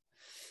picture?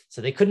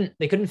 So they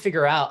couldn't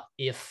figure out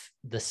if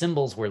the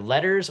symbols were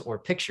letters or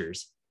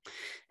pictures.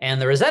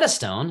 And the Rosetta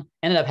Stone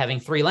ended up having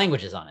 3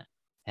 languages on it.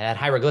 It had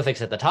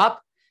hieroglyphics at the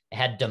top. It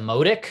had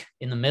Demotic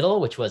in the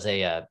middle, which was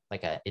a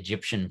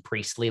Egyptian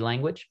priestly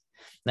language.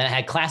 Then it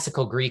had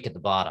Classical Greek at the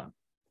bottom.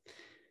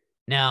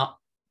 Now,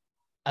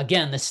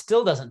 again, this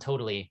still doesn't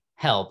totally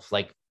help.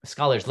 Like,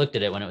 scholars looked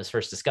at it when it was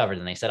first discovered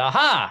and they said,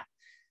 aha,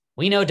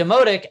 we know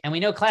Demotic and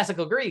we know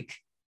Classical Greek.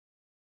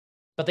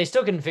 But they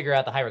still couldn't figure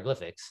out the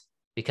hieroglyphics,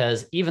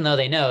 because even though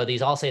they know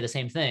these all say the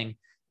same thing,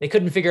 they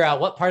couldn't figure out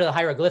what part of the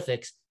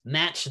hieroglyphics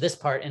matched this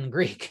part in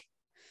Greek.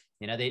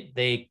 You know,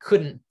 they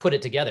couldn't put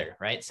it together,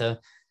 right? So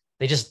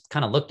they just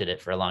kind of looked at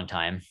it for a long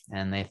time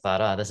and they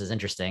thought, oh, this is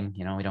interesting.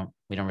 You know, we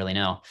don't really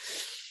know.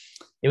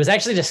 It was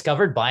actually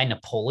discovered by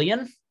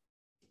Napoleon.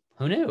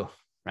 who knew,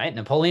 right?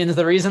 Napoleon's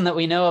the reason that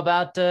we know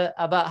about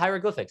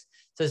hieroglyphics.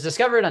 So it's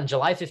discovered on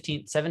July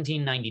 15th,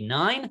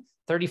 1799,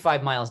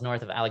 35 miles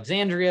north of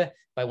Alexandria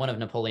by one of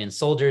Napoleon's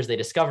soldiers. They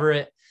discover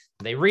it,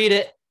 they read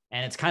it,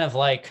 and it's kind of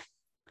like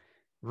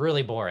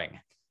really boring.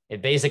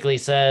 It basically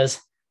says,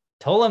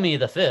 Ptolemy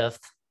V,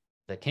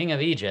 the king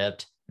of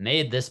Egypt,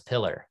 made this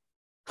pillar,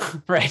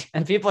 right?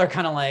 And people are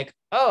kind of like,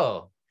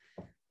 oh,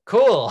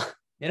 cool.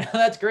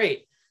 That's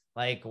great.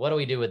 Like, what do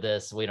we do with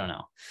this? We don't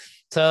know.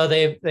 So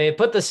they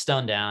put this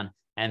stone down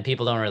and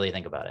people don't really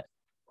think about it.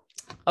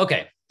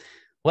 Okay.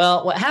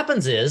 Well, what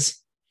happens is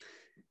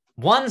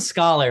one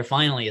scholar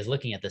finally is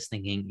looking at this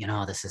thinking,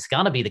 this has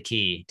got to be the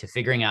key to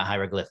figuring out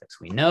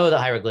hieroglyphics. We know that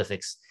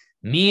hieroglyphics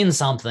mean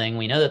something.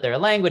 We know that they're a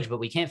language, but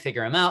we can't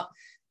figure them out.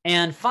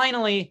 And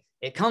finally,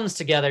 it comes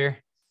together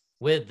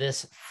with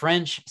this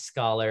French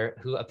scholar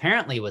who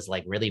apparently was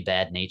like really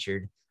bad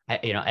natured.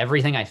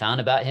 Everything I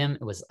found about him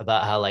was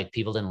about how like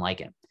people didn't like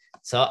him.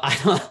 So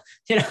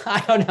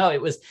I don't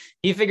know.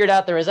 He figured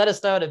out the Rosetta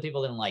Stone and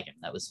people didn't like him.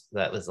 That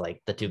was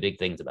like the two big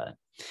things about it.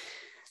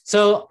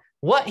 So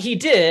what he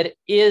did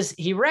is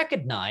he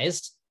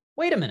recognized,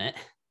 wait a minute,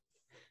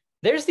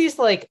 there's these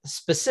like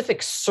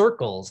specific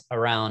circles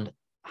around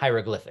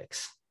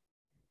hieroglyphics.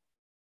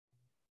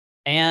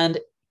 And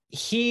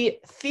he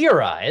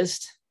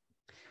theorized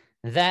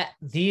that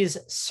these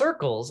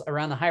circles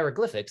around the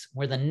hieroglyphics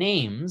were the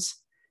names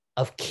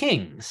of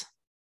kings.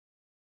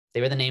 They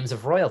were the names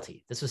of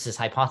royalty. This was his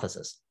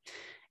hypothesis.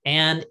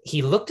 And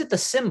he looked at the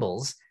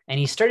symbols and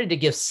he started to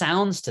give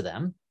sounds to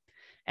them.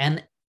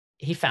 And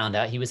he found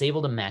out he was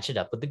able to match it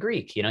up with the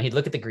Greek. He'd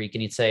look at the Greek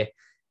and he'd say,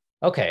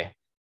 okay,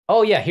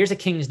 oh yeah, here's a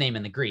king's name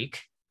in the Greek.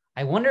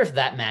 I wonder if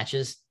that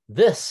matches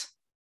this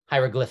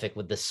hieroglyphic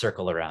with this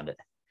circle around it.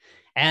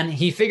 And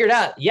he figured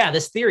out, yeah,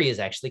 this theory is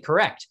actually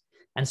correct.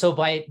 And so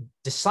by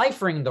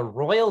deciphering the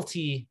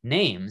royalty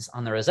names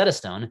on the Rosetta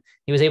Stone,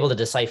 he was able to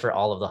decipher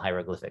all of the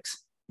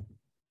hieroglyphics.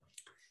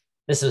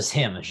 This was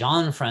him,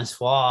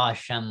 Jean-Francois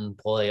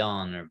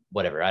Champollion, or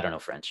whatever. I don't know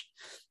French,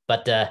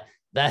 but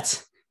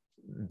that's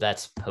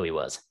who he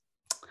was.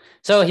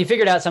 So he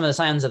figured out some of the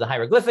signs of the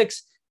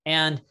hieroglyphics,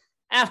 and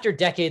after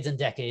decades and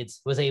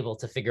decades, was able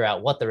to figure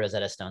out what the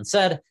Rosetta Stone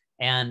said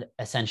and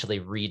essentially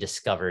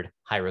rediscovered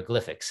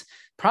hieroglyphics.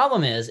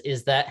 Problem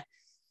is that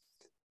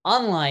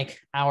unlike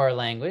our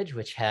language,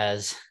 which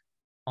has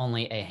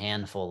only a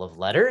handful of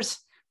letters,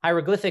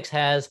 hieroglyphics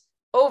has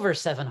over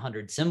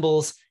 700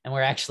 symbols, and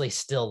we're actually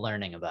still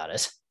learning about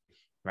it,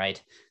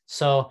 right?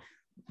 So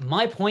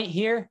my point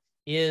here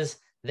is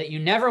that you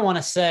never want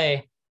to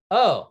say,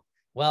 oh,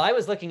 well, I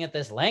was looking at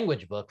this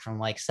language book from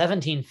like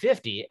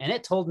 1750, and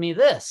it told me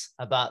this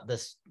about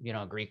this,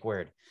 Greek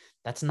word.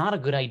 That's not a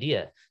good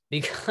idea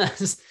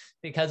because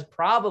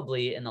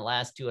probably in the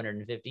last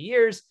 250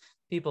 years,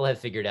 people have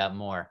figured out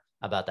more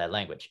about that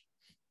language.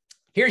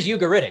 Here's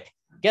Ugaritic.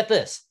 Get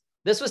this.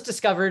 This was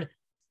discovered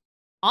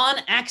on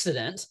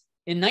accident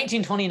in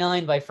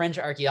 1929 by French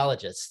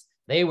archaeologists.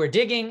 They were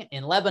digging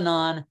in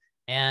Lebanon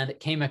and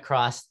came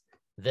across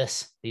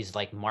these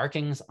like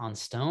markings on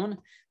stone.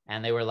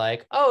 And they were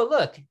like, oh,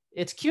 look,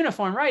 it's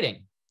cuneiform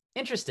writing.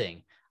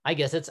 Interesting. I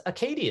guess it's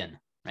Akkadian,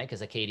 right?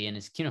 Because Akkadian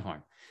is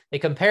cuneiform. They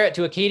compare it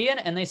to Akkadian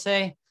and they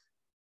say,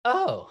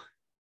 oh,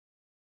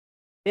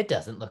 it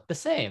doesn't look the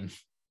same.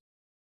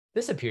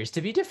 This appears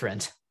to be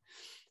different.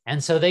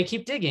 And so they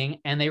keep digging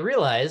and they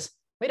realize,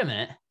 wait a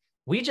minute,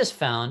 we just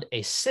found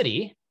a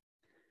city.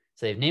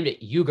 So they've named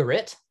it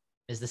Ugarit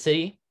is the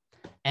city.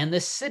 And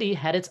this city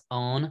had its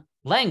own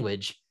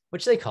language,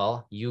 which they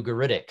call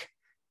Ugaritic,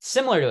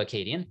 similar to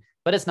Akkadian,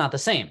 but it's not the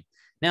same.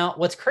 Now,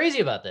 what's crazy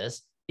about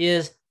this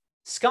is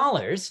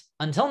scholars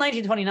until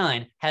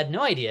 1929 had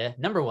no idea,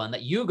 number one,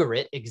 that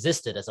Ugarit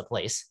existed as a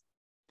place.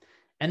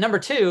 And number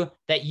two,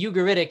 that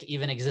Ugaritic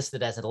even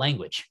existed as a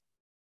language,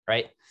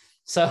 right?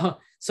 So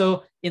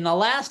in the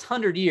last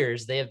 100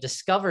 years, they have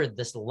discovered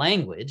this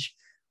language,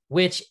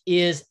 which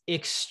is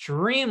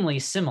extremely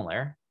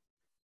similar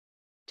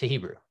to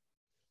Hebrew.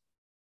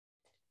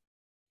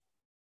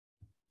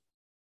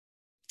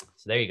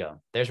 So there you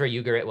go. There's where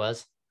Ugarit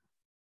was.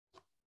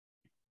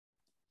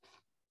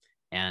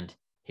 And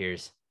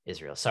here's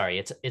Israel. Sorry,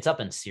 it's up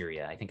in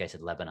Syria. I think I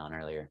said Lebanon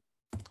earlier.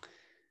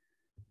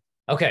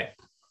 Okay.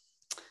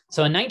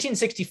 So in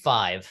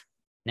 1965,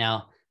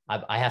 now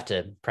I have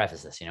to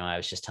preface this, I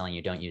was just telling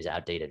you don't use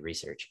outdated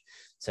research.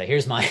 So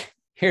here's my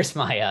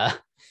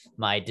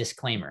my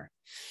disclaimer.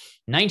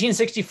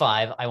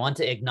 1965, I want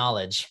to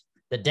acknowledge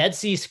the Dead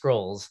Sea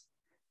Scrolls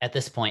at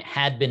this point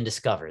had been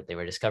discovered. They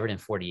were discovered in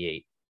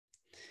 48.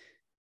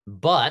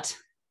 But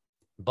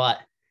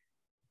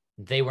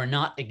they were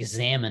not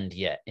examined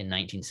yet in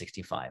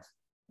 1965.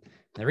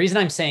 The reason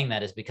I'm saying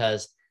that is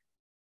because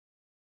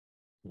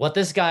what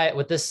this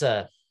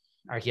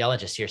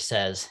archaeologist here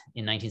says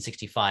in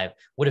 1965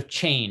 would have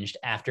changed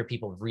after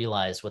people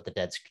realized what the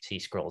Dead Sea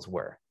Scrolls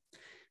were.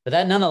 But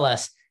that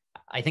nonetheless,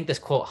 I think this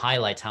quote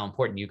highlights how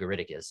important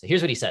Ugaritic is. So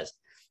here's what he says.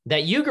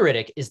 that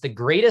Ugaritic is the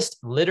greatest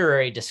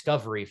literary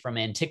discovery from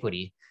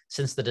antiquity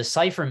since the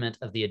decipherment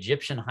of the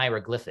Egyptian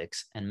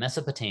hieroglyphics and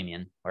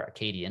Mesopotamian or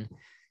Akkadian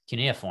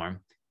cuneiform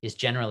is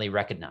generally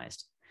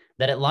recognized.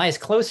 That it lies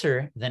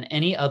closer than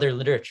any other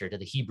literature to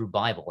the Hebrew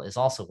Bible is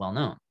also well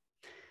known.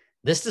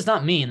 This does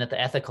not mean that the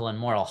ethical and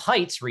moral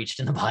heights reached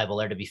in the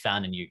Bible are to be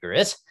found in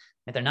Ugarit.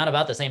 They're not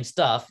about the same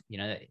stuff.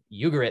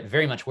 Ugarit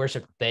very much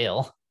worshiped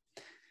Baal.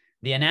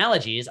 The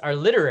analogies are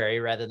literary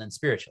rather than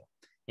spiritual.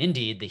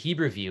 Indeed, the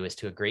Hebrew view is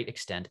to a great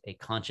extent a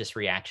conscious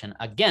reaction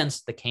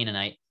against the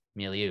Canaanite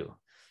milieu.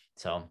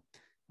 So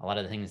a lot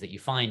of the things that you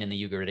find in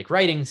the Ugaritic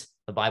writings,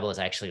 the Bible is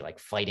actually like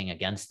fighting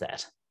against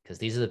that, because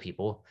these are the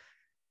people,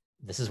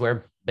 this is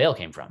where Baal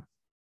came from.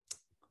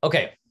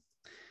 Okay,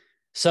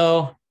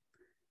 so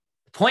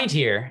the point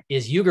here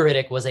is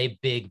Ugaritic was a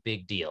big,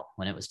 big deal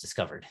when it was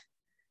discovered.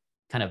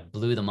 Kind of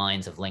blew the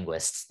minds of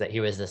linguists that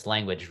here was this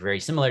language very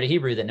similar to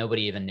Hebrew that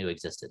nobody even knew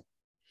existed.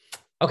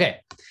 Okay,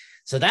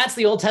 so that's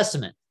the Old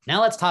Testament.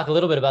 Now let's talk a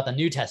little bit about the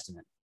New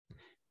Testament.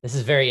 This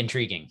is very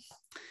intriguing.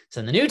 So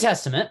in the New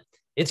Testament,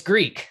 it's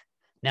Greek.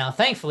 Now,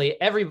 thankfully,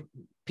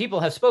 people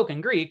have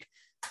spoken Greek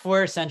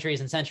for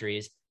centuries and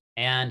centuries,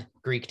 and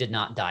Greek did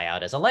not die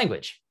out as a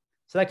language.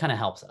 So that kind of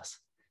helps us.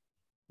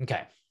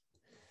 Okay.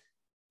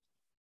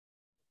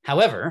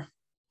 However,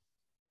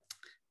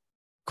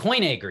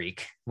 Koine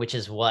Greek, which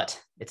is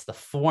it's the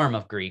form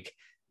of Greek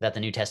that the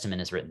New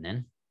Testament is written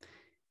in,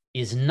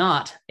 is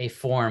not a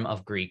form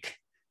of Greek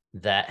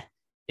that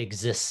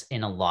exists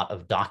in a lot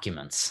of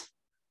documents,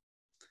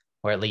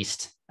 or at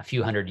least a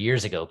few hundred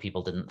years ago,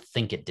 people didn't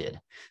think it did.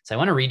 So I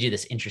want to read you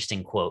this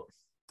interesting quote.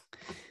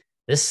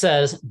 This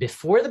says,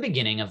 before the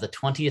beginning of the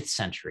 20th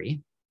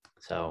century,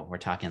 so we're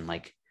talking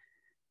like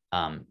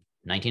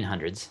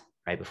 1900s,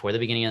 right? Before the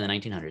beginning of the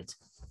 1900s,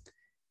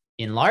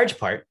 in large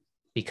part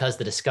because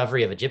the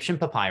discovery of Egyptian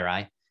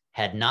papyri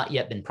had not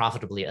yet been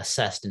profitably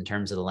assessed in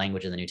terms of the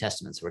language of the New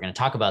Testament. So we're going to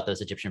talk about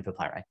those Egyptian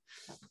papyri.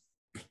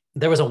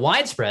 There was a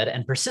widespread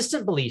and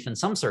persistent belief in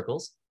some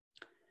circles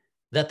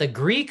that the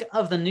Greek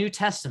of the New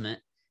Testament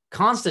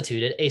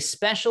constituted a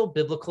special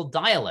biblical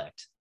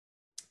dialect,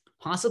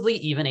 possibly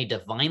even a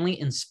divinely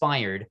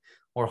inspired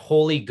or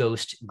Holy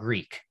Ghost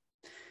Greek.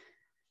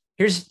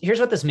 Here's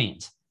what this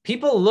means.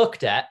 People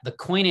looked at the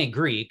Koine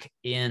Greek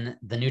in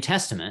the New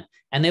Testament,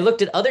 and they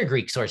looked at other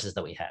Greek sources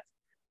that we have.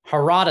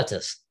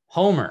 Herodotus,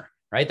 Homer,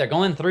 right? They're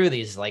going through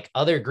these like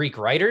other Greek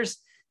writers,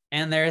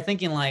 and they're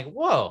thinking like,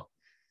 whoa,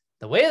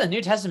 the way the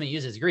New Testament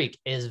uses Greek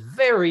is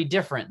very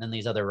different than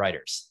these other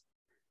writers.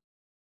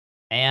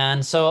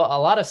 And so a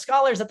lot of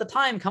scholars at the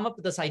time come up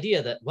with this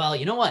idea that, well,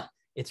 you know what?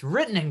 It's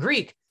written in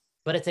Greek,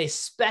 but it's a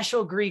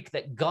special Greek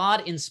that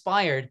God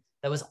inspired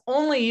that was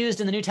only used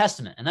in the New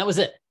Testament, and that was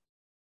it.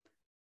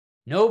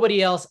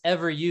 Nobody else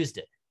ever used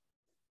it.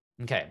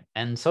 Okay,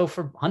 and so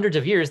for hundreds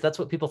of years, that's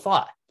what people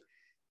thought.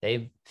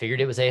 They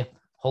figured it was a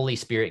Holy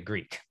Spirit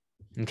Greek.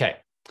 Okay,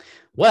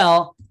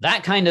 well,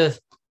 that kind of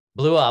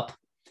blew up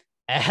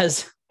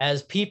as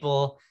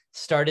people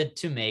started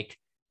to make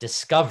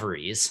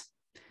discoveries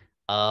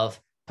of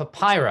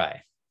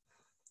papyri.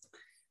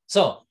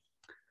 So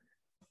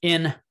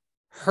in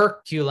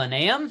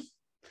Herculaneum,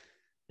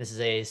 this is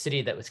a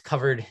city that was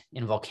covered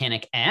in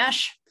volcanic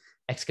ash.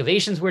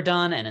 Excavations were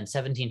done, and in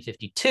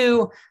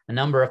 1752, a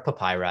number of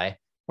papyri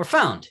were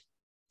found.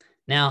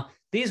 Now,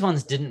 these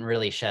ones didn't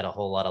really shed a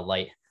whole lot of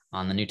light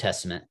on the New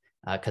Testament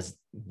because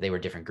they were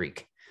different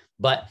Greek.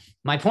 But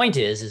my point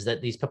is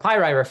that these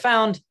papyri were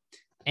found,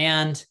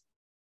 and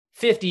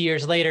 50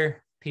 years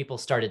later, people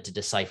started to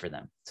decipher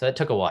them. So it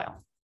took a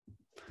while.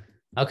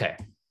 Okay.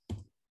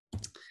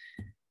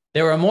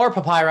 There were more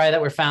papyri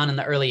that were found in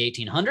the early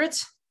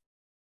 1800s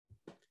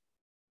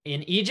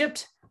in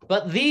Egypt,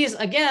 but these,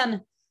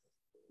 again,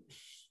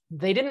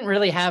 they didn't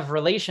really have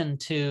relation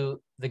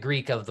to the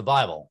Greek of the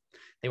Bible.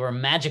 They were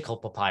magical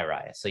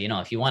papyri. So,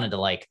 if you wanted to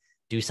like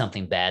do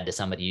something bad to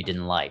somebody you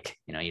didn't like,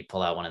 you'd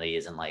pull out one of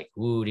these and like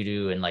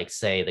woo-dee-doo and like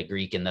say the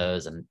Greek in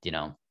those and,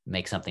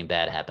 make something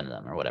bad happen to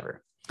them or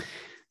whatever.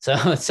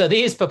 So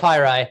these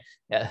papyri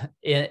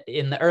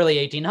in the early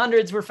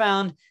 1800s were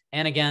found.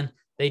 And again,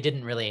 they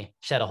didn't really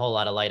shed a whole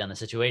lot of light on the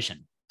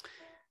situation.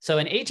 So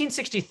in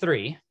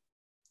 1863, I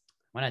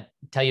want to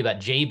tell you about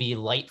J.B.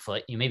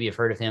 Lightfoot. You maybe have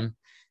heard of him.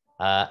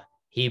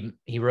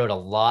 He wrote a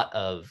lot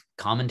of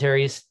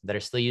commentaries that are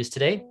still used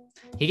today.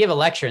 He gave a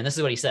lecture, and this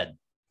is what he said.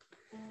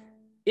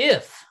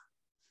 If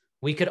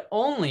we could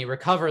only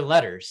recover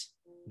letters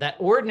that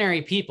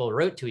ordinary people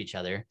wrote to each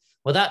other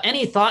without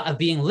any thought of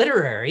being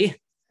literary,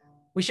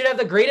 we should have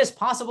the greatest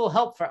possible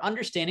help for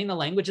understanding the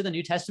language of the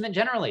New Testament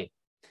generally.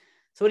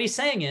 So what he's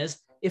saying is,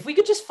 if we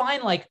could just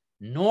find like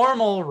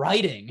normal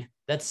writing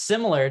that's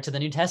similar to the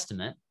New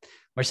Testament,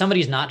 where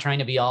somebody's not trying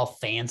to be all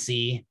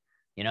fancy,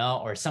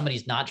 or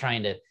somebody's not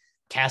trying to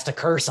cast a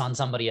curse on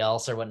somebody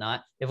else or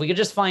whatnot, if we could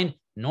just find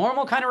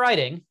normal kind of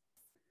writing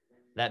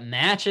that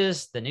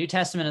matches the New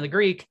Testament and the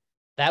Greek,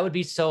 that would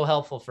be so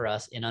helpful for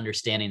us in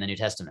understanding the New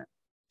Testament.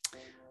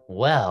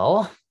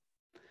 Well,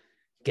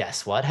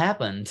 guess what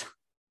happened?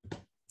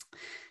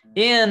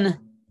 In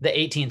the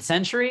 18th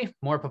century,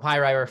 more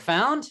papyri were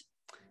found.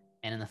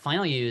 And in the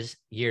final years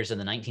of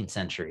the 19th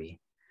century,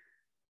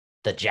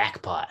 the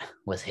jackpot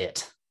was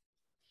hit.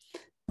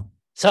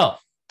 So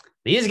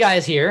these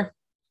guys here,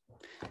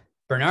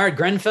 Bernard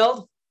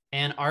Grenfell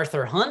and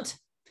Arthur Hunt,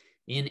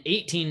 in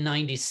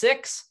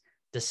 1896,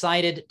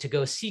 decided to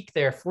go seek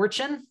their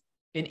fortune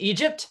in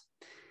Egypt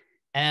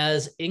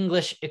as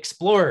English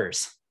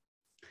explorers.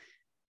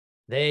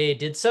 They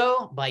did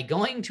so by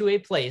going to a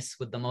place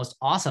with the most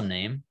awesome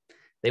name.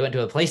 They went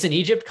to a place in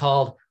Egypt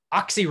called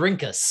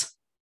Oxyrhynchus.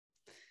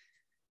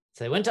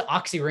 So they went to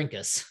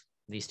Oxyrhynchus,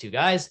 these two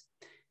guys,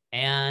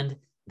 and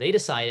they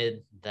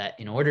decided that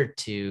in order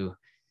to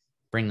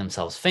bring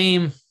themselves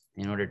fame,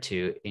 in order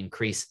to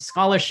increase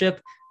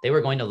scholarship, they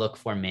were going to look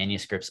for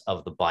manuscripts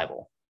of the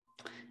Bible.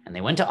 And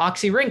they went to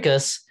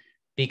Oxyrhynchus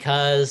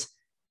because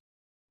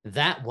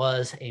that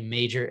was a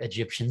major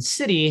Egyptian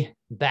city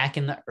back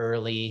in the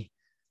early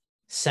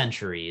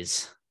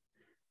centuries,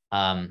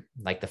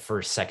 like the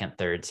first, second,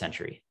 third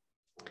century.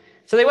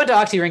 So they went to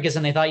Oxyrhynchus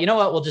and they thought, you know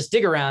what, we'll just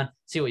dig around,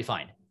 see what we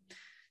find.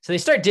 So they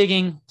start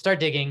digging,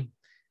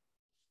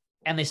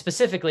 and they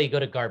specifically go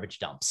to garbage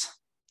dumps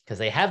because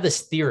they have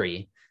this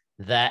theory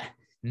that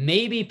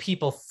maybe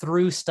people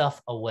threw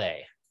stuff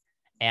away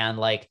and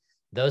like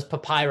those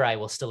papyri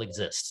will still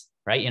exist,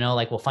 right? You know,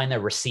 like we'll find their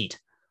receipt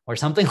or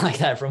something like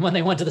that from when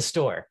they went to the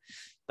store.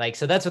 Like,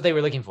 so that's what they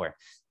were looking for.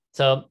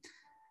 So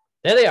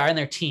there they are in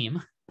their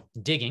team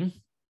digging.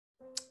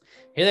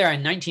 Here they are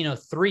in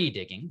 1903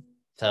 digging.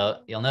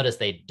 So you'll notice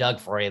they dug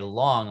for a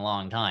long,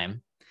 long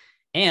time.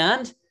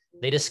 And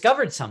they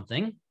discovered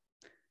something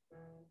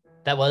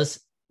that was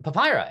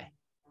papyri,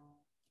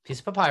 piece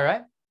of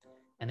papyri.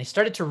 And they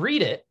started to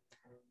read it.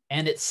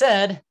 And it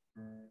said,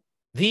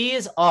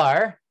 these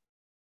are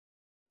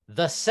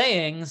the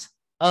sayings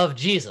of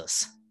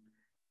Jesus.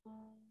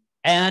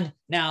 And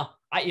now,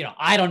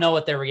 I don't know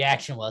what their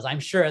reaction was. I'm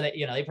sure that,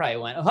 they probably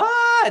went,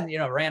 ah,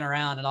 and, ran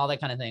around and all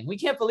that kind of thing. We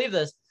can't believe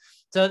this.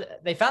 So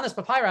they found this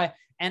papyri.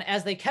 And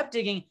as they kept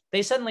digging,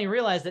 they suddenly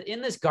realized that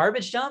in this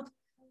garbage dump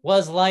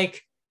was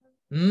like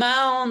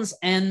mounds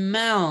and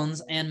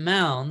mounds and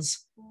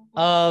mounds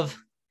of,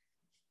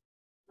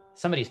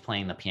 somebody's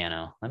playing the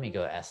piano. Let me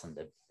go ask them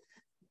to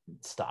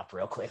stop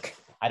real quick.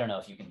 I don't know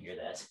if you can hear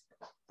that.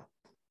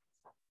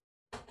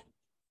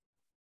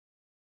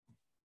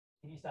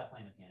 Can you stop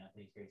playing the piano,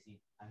 please,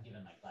 Gracie? I'm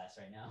giving my class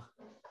right now.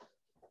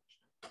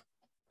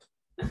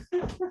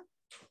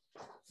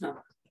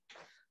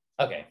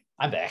 Okay,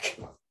 I'm back.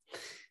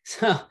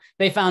 So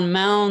they found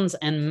mounds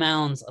and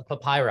mounds of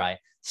papyri.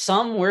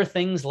 Some were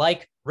things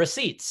like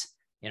receipts.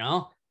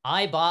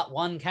 I bought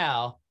 1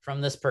 cow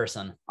from this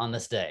person on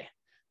this day,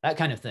 that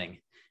kind of thing.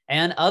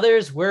 And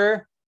others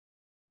were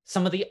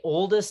some of the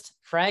oldest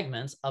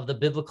fragments of the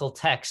biblical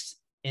text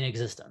in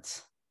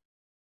existence,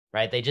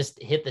 right? They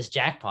just hit this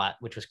jackpot,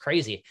 which was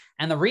crazy.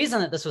 And the reason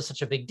that this was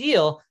such a big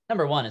deal,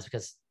 number one, is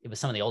because it was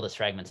some of the oldest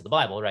fragments of the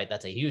Bible, right?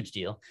 That's a huge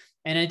deal.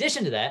 And in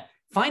addition to that,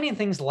 finding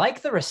things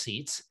like the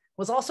receipts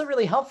was also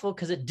really helpful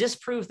because it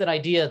disproved that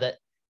idea that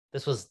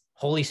this was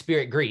Holy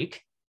Spirit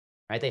Greek,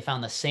 right? They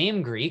found the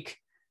same Greek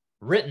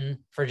written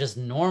for just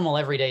normal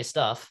everyday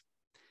stuff.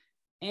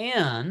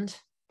 And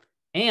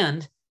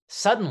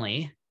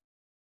suddenly,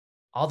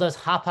 all those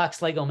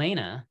hapax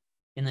legomena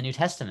in the New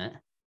Testament,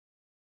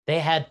 they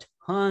had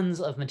tons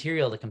of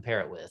material to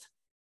compare it with.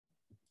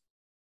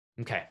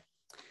 Okay,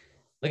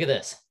 look at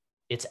this.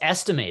 It's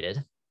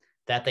estimated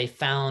that they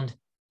found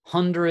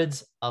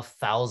hundreds of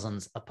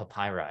thousands of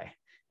papyri.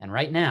 And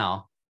right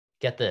now,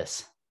 get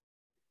this.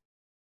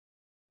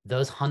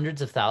 Those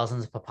hundreds of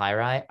thousands of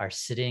papyri are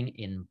sitting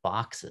in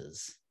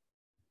boxes,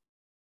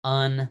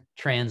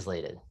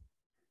 untranslated,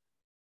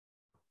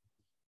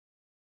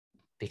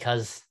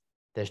 because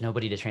there's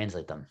nobody to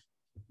translate them.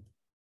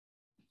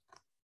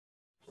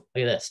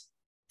 Look at this.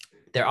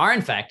 There are,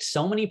 in fact,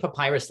 so many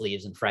papyrus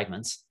leaves and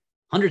fragments,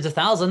 hundreds of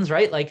thousands,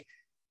 right? Like,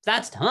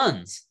 that's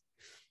tons.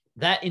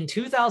 That in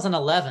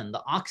 2011,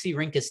 the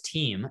Oxyrhynchus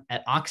team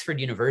at Oxford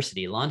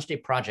University launched a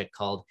project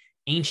called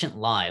Ancient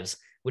Lives,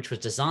 which was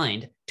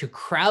designed to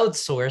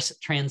crowdsource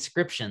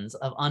transcriptions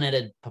of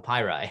unedited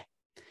papyri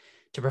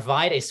to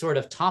provide a sort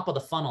of top of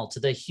the funnel to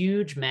the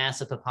huge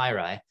mass of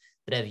papyri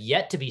that have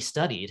yet to be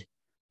studied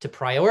to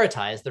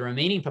prioritize the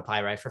remaining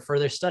papyri for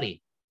further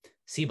study.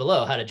 See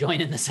below how to join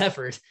in this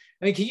effort.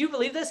 I mean, can you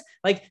believe this?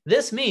 Like,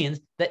 this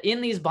means that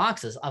in these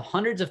boxes of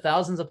hundreds of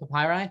thousands of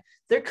papyri,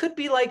 there could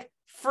be like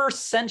 1st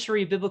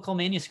century biblical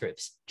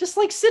manuscripts just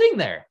like sitting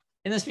there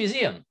in this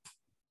museum.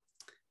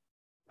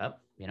 Well,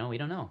 we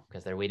don't know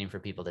because they're waiting for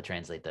people to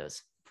translate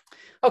those.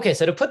 Okay,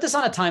 so to put this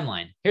on a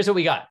timeline, here's what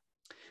we got.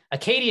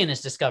 Akkadian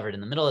is discovered in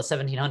the middle of the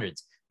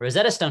 1700s.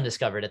 Rosetta Stone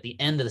discovered at the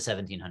end of the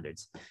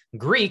 1700s.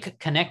 Greek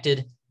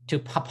connected to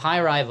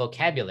papyri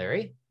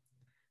vocabulary.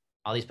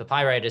 All these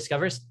papyri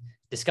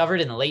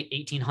discovered in the late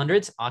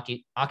 1800s.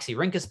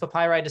 Oxyrhynchus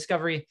papyri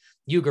discovery.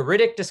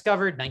 Ugaritic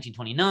discovered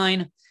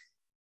 1929.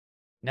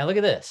 Now look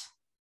at this.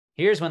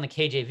 Here's when the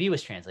KJV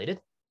was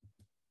translated.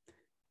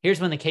 Here's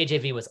when the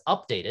KJV was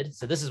updated.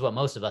 So this is what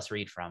most of us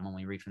read from when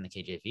we read from the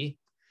KJV.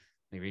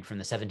 We read from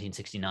the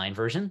 1769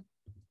 version.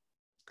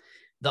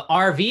 The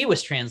RV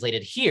was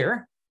translated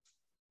here.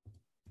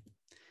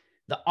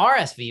 The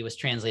RSV was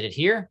translated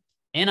here.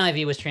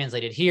 NIV was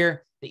translated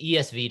here. The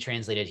ESV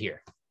translated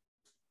here.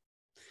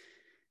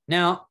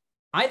 Now,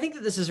 I think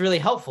that this is really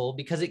helpful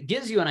because it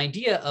gives you an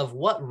idea of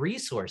what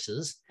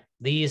resources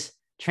these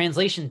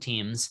translation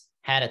teams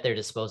had at their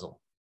disposal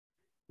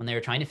when they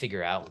were trying to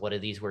figure out what do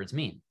these words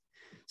mean.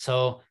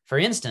 So, for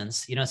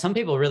instance, some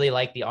people really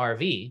like the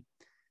RV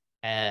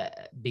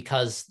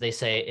because they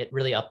say it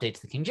really updates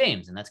the King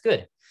James, and that's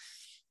good.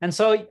 And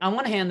so, on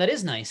one hand, that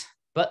is nice.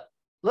 But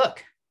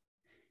look,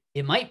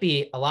 it might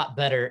be a lot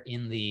better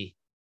in the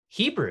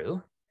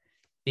Hebrew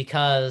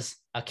because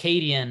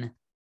Akkadian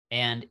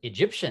and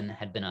Egyptian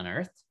had been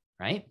unearthed,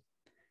 right?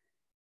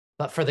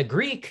 But for the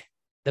Greek,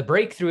 the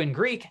breakthrough in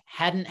Greek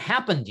hadn't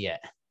happened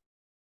yet.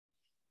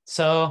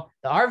 So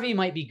the RV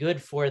might be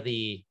good for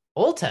the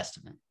Old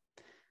Testament,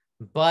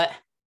 but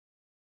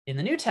in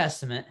the New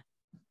Testament,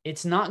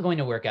 it's not going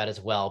to work out as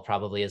well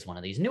probably as one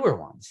of these newer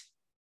ones.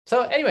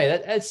 So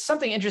anyway, that's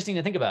something interesting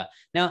to think about.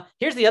 Now,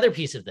 here's the other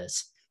piece of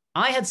this.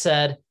 I had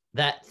said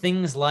that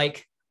things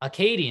like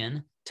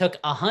Akkadian took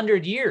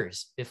 100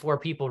 years before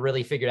people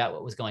really figured out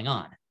what was going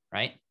on,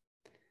 right?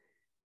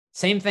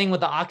 Same thing with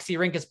the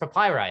Oxyrhynchus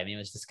papyri. I mean, it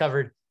was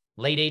discovered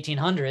late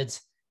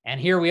 1800s, and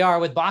here we are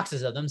with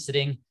boxes of them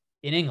sitting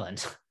in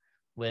England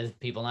with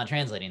people not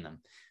translating them.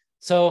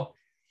 So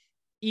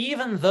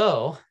even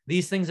though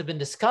these things have been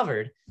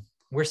discovered,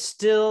 we're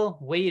still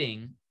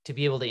waiting to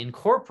be able to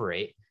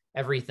incorporate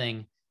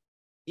everything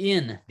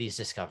in these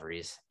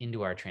discoveries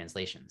into our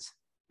translations.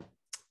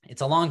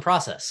 It's a long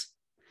process.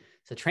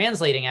 So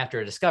translating after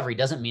a discovery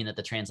doesn't mean that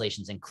the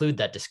translations include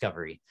that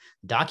discovery.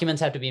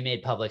 Documents have to be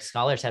made public.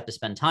 Scholars have to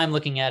spend time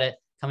looking at it,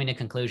 coming to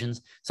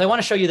conclusions. So I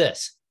want to show you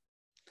this.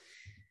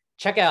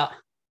 Check out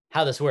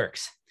how this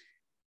works.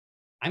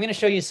 I'm going to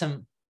show you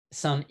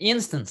some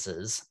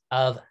instances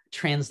of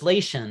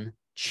translation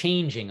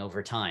changing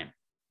over time.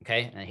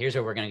 Okay, and here's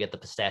where we're going to get the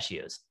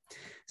pistachios.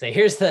 So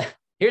here's the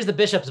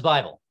Bishop's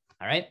Bible.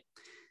 All right,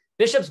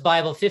 Bishop's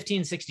Bible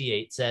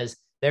 1568 says,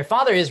 "Their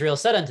father Israel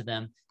said unto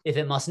them, if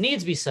it must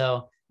needs be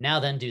so, now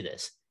then do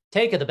this.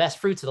 Take of the best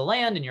fruits of the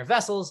land in your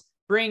vessels,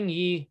 bring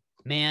ye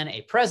man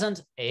a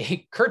present,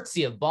 a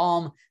curtsy of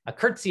balm, a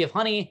curtsy of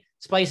honey,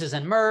 spices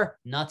and myrrh,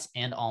 nuts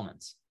and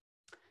almonds."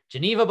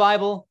 Geneva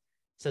Bible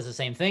says the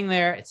same thing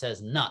there. It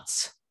says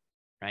nuts,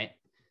 right?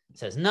 It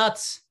says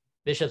nuts.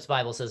 Bishop's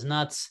Bible says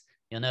nuts.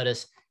 You'll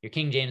notice your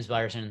King James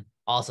Version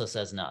also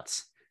says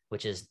nuts,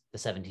 which is the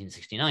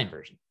 1769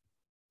 version.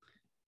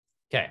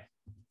 Okay.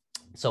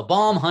 So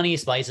balm, honey,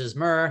 spices,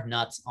 myrrh,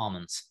 nuts,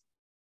 almonds.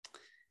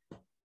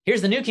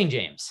 Here's the New King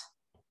James.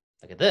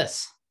 Look at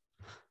this.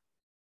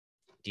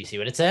 Do you see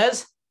what it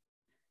says?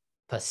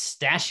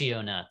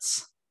 Pistachio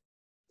nuts.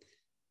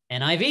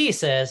 NIV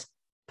says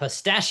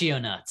pistachio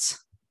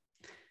nuts.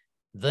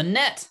 The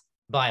Net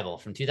Bible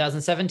from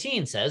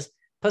 2017 says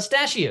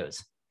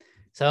pistachios.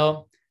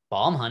 So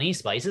balm, honey,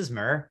 spices,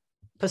 myrrh,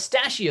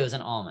 pistachios,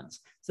 and almonds.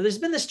 So there's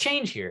been this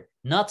change here.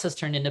 Nuts has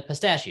turned into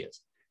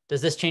pistachios.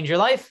 Does this change your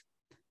life?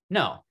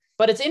 No,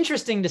 but it's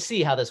interesting to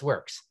see how this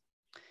works.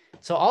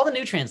 So all the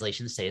new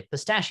translations say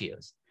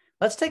pistachios.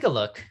 Let's take a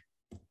look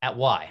at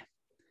why.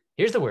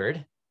 Here's the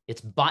word.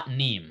 It's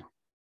botnim.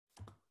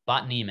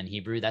 Botnim in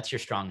Hebrew, that's your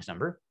Strong's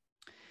number.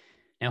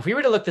 Now, if we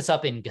were to look this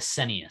up in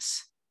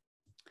Gesenius,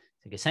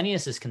 so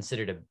Gesenius is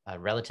considered a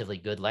relatively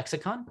good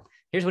lexicon.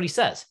 Here's what he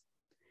says.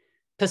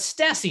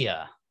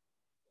 Pistacia,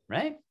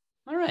 right?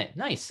 All right,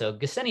 nice. So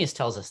Gesenius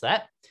tells us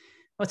that.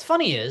 What's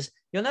funny is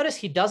you'll notice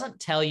he doesn't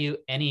tell you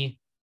any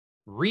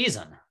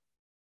reason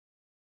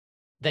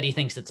that he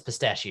thinks it's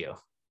pistachio.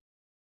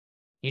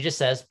 He just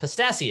says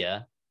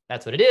pistacia,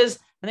 that's what it is.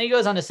 And then he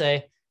goes on to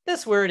say,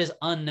 this word is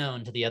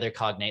unknown to the other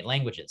cognate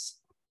languages.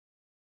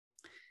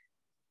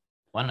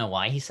 Want to know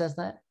why he says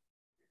that?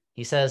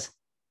 He says,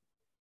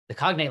 the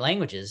cognate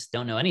languages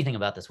don't know anything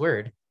about this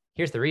word.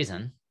 Here's the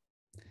reason.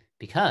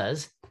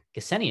 Because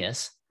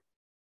Gesenius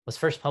was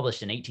first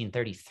published in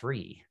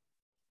 1833.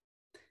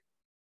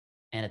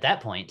 And at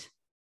that point,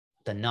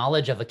 the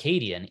knowledge of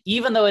Akkadian,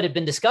 even though it had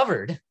been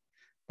discovered,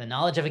 the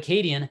knowledge of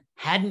Akkadian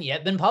hadn't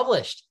yet been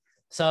published.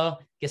 So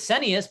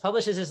Gesenius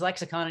publishes his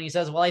lexicon and he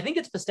says, well, I think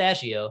it's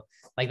pistachio.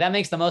 Like that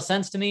makes the most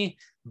sense to me,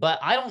 but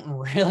I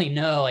don't really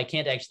know. I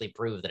can't actually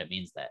prove that it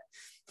means that.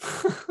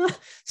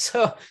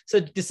 so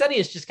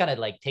Gesenius just kind of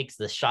like takes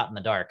this shot in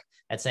the dark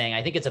at saying,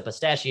 I think it's a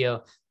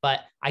pistachio,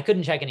 but I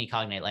couldn't check any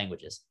cognate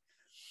languages.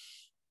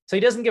 So he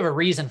doesn't give a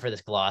reason for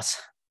this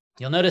gloss.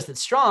 You'll notice that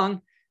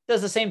Strong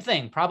does the same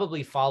thing,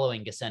 probably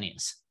following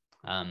Gesenius.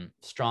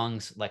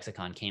 Strong's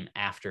lexicon came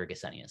after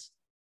Gesenius.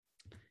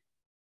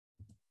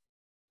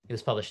 It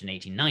was published in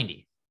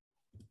 1890.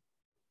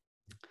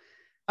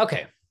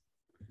 Okay,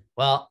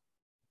 well,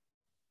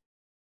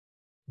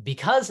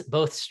 because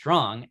both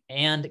Strong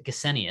and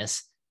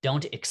Gesenius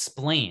don't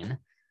explain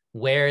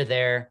where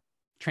their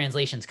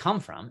translations come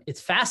from,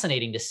 it's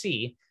fascinating to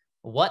see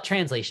what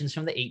translations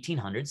from the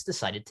 1800s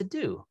decided to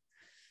do.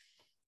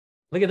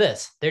 Look at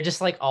this. They're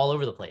just like all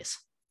over the place.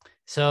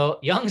 So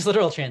Young's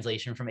literal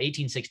translation from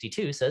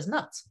 1862 says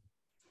nuts.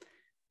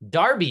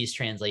 Darby's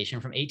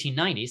translation from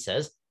 1890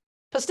 says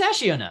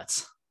pistachio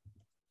nuts.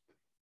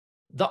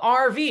 The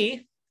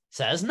RV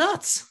says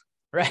nuts,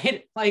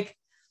 right? Like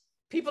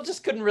people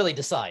just couldn't really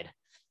decide,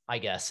 I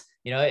guess.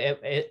 You know,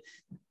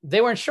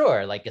 they weren't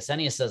sure. Like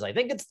Gesenius says, I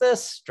think it's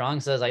this. Strong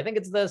says, I think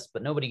it's this,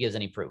 but nobody gives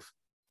any proof.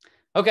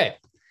 Okay,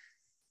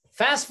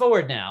 fast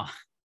forward now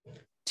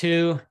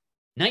to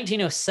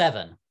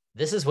 1907.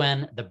 This is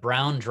when the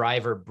Brown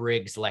Driver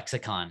Briggs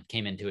lexicon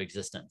came into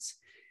existence.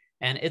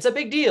 And it's a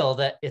big deal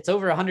that it's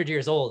over 100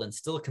 years old and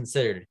still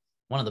considered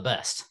one of the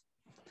best.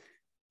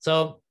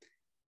 So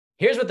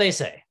here's what they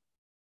say.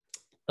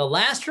 The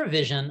last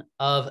revision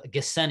of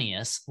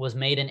Gesenius was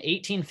made in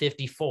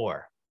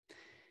 1854,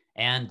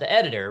 and the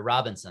editor,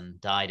 Robinson,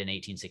 died in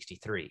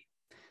 1863.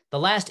 The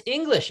last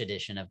English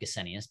edition of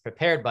Gesenius,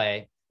 prepared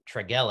by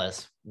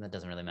Tregelles, that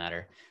doesn't really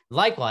matter,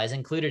 likewise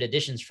included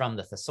additions from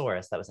the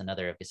Thesaurus, that was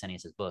another of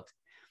Gesenius's books,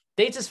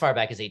 dates as far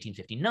back as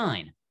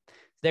 1859.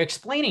 They're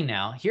explaining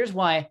now, here's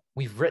why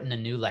we've written a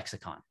new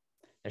lexicon.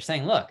 They're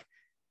saying, look,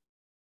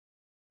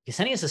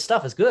 Gesenius's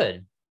stuff is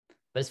good,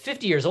 but it's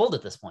 50 years old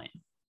at this point.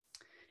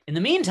 In the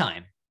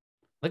meantime,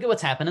 look at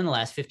what's happened in the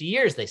last 50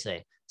 years, they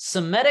say.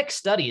 Semitic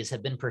studies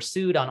have been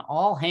pursued on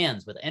all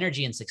hands with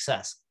energy and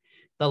success.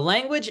 The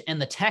language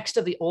and the text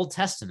of the Old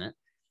Testament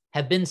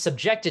have been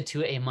subjected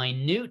to a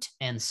minute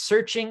and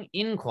searching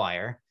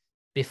inquiry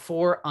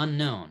before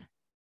unknown.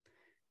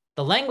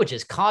 The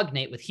languages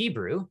cognate with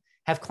Hebrew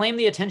have claimed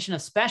the attention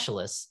of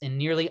specialists in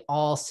nearly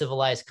all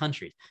civilized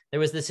countries. There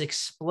was this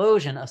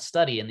explosion of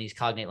study in these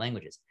cognate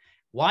languages.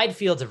 Wide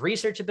fields of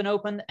research have been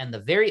opened, and the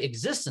very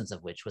existence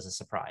of which was a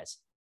surprise,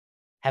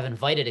 have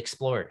invited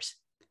explorers.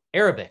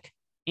 Arabic,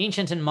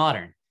 ancient and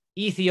modern,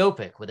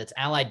 Ethiopic with its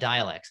allied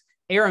dialects,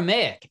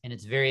 Aramaic and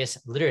its various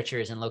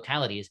literatures and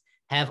localities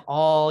have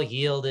all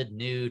yielded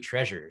new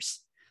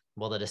treasures.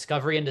 While the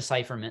discovery and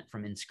decipherment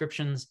from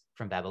inscriptions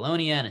from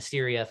Babylonia and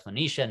Assyria,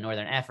 Phoenicia,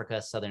 Northern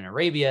Africa, Southern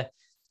Arabia,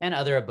 and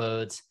other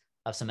abodes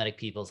of Semitic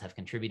peoples have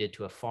contributed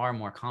to a far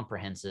more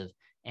comprehensive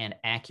and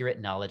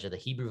accurate knowledge of the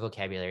Hebrew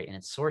vocabulary and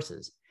its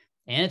sources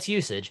and its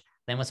usage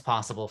than was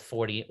possible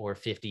 40 or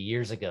 50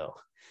 years ago.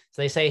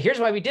 So they say, here's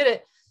why we did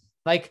it.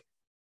 Like,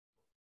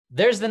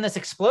 there's been this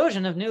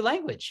explosion of new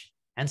language.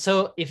 And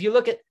so if you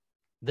look at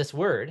this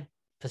word,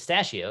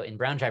 pistachio, in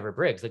Brown Driver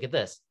Briggs, look at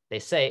this. They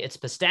say it's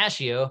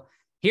pistachio.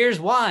 Here's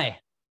why.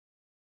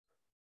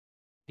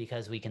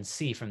 Because we can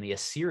see from the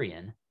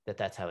Assyrian that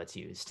that's how it's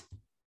used,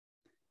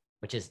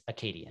 which is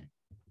Akkadian.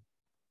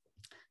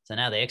 So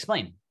now they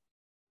explain.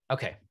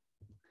 Okay.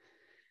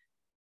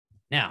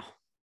 Now,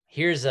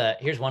 here's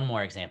one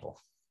more example.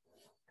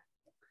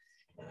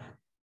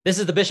 This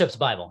is the Bishop's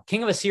Bible.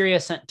 King of Assyria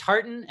sent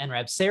Tartan and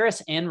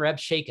Rabsaris and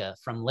Rabshakeh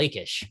from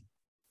Lachish.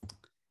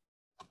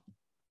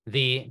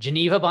 The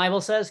Geneva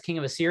Bible says King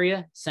of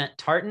Assyria sent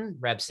Tartan,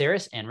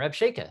 Rabsaris, and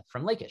Rabshakeh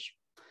from Lachish.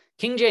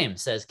 King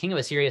James says King of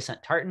Assyria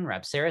sent Tartan,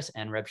 Rabsaris,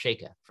 and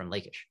Rabshakeh from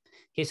Lachish.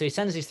 Okay, so he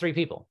sends these three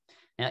people.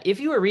 Now, if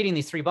you are reading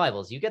these three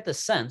Bibles, you get the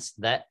sense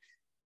that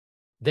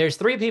there's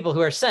three people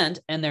who are sent,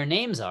 and their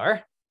names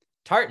are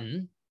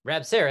Tartan,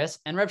 Rabsaris,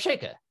 and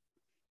Rabshakeh,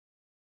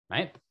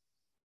 right?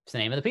 It's the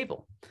name of the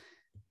people.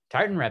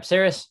 Tartan,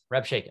 Rabsaris,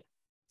 Rabshakeh.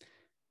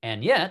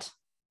 And yet,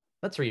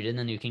 let's read it in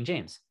the New King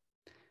James.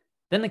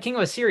 Then the king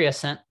of Assyria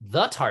sent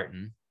the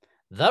Tartan,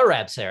 the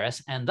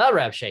Rabsaris, and the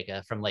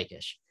Rabshakeh from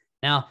Lachish.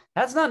 Now,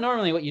 that's not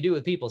normally what you do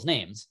with people's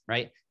names,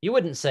 right? You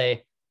wouldn't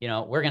say, you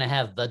know, we're going to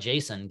have the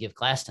Jason give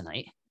class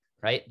tonight,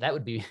 right? That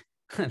would be,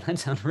 that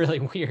sounds really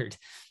weird.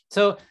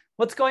 So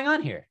what's going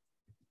on here?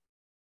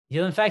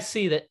 You'll in fact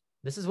see that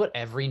this is what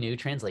every new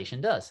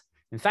translation does.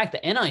 In fact, the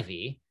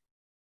NIV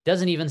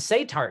doesn't even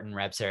say Tartan,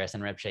 Rabsaris,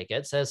 and Rabshakeh.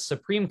 It says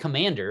Supreme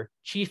Commander,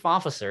 Chief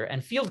Officer,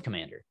 and Field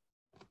Commander.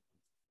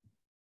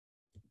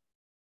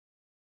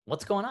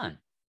 What's going on?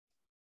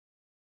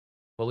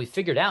 Well, we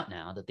figured out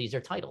now that these are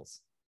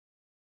titles.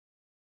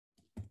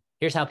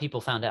 Here's how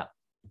people found out.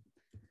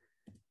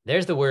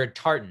 There's the word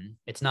Tartan.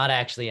 It's not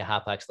actually a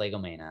hapax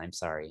legomena. I'm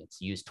sorry.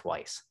 It's used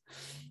twice.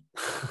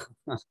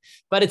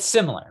 But it's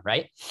similar,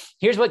 right?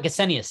 Here's what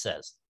Gesenius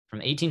says from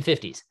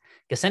 1850s.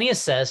 Gesenius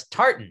says,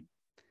 Tartan,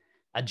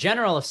 a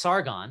general of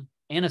Sargon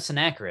and of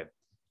Sennacherib.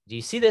 Do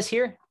you see this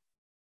here?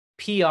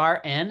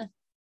 PRN.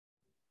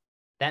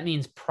 That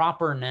means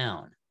proper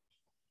noun.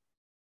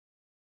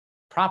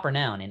 Proper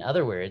noun. In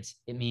other words,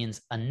 it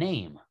means a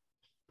name.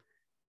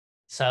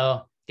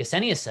 So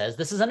Gesenius says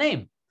this is a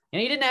name. You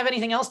know, he didn't have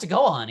anything else to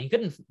go on. He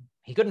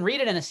couldn't read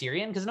it in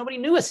Assyrian because nobody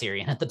knew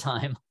Assyrian at the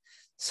time.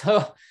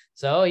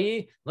 So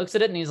he looks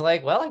at it and he's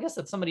like, well, I guess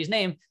that's somebody's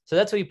name. So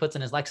that's what he puts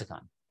in his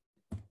lexicon.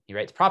 He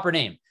writes proper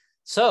name.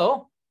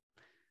 So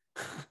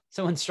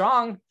when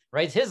Strong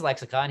writes his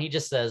lexicon, he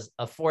just says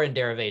a foreign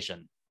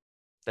derivation.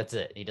 That's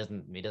it. He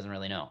doesn't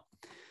really know.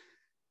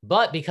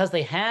 But because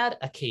they had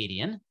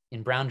Akkadian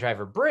in Brown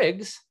Driver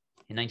Briggs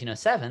in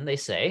 1907, they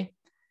say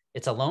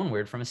it's a loan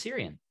word from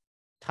Assyrian.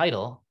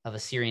 Title of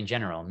Assyrian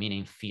general,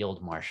 meaning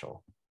field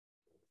marshal.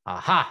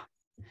 Aha.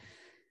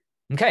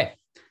 Okay.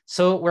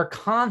 So we're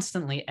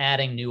constantly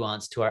adding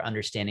nuance to our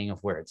understanding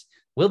of words.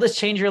 Will this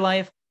change your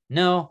life?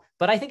 No,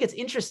 but I think it's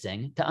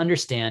interesting to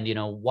understand,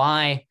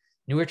 why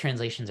newer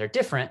translations are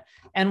different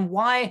and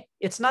why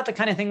it's not the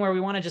kind of thing where we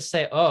want to just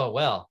say, oh,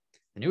 well,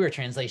 the newer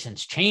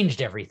translations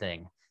changed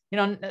everything.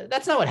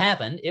 That's not what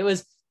happened. It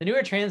was the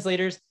newer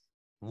translators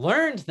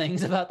learned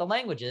things about the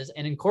languages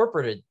and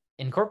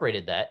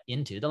incorporated that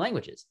into the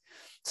languages.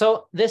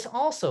 So this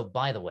also,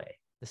 by the way,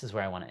 this is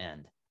where I want to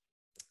end.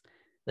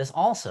 This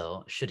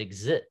also should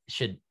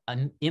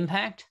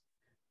impact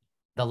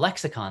the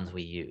lexicons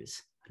we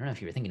use. I don't know if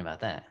you were thinking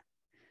about that.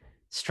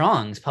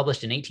 Strong's,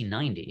 published in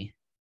 1890,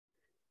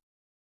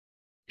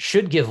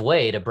 should give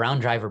way to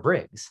Brown Driver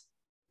Briggs.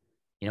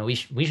 We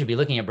should be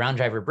looking at Brown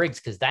Driver Briggs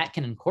because that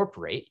can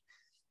incorporate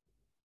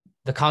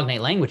the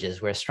cognate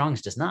languages, whereas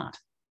Strong's does not.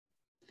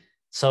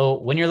 So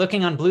when you're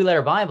looking on Blue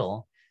Letter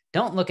Bible,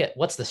 don't look at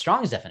what's the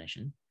Strong's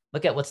definition.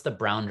 Look at what's the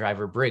Brown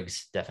Driver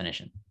Briggs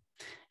definition.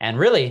 And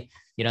really,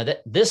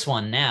 this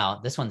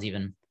one's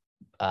even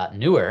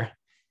newer.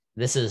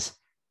 This is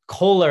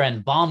Kohler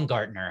and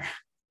Baumgartner,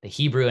 the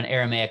Hebrew and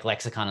Aramaic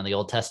lexicon of the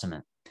Old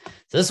Testament.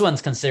 So this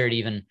one's considered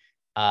even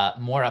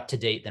more up to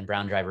date than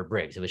Brown Driver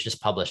Briggs. It was just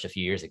published a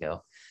few years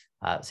ago.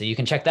 So you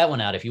can check that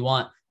one out if you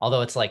want,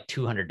 although it's like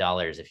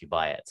 $200 if you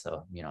buy it.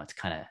 So, it's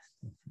kind of,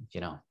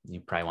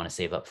 you probably want to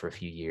save up for a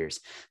few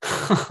years,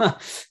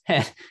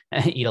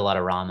 eat a lot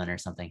of ramen or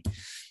something.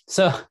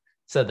 So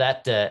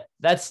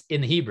that's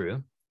in the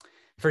Hebrew.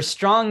 For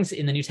Strong's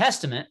in the New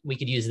Testament, we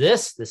could use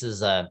this. This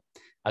is a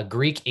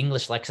Greek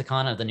English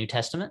lexicon of the New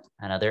Testament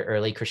and other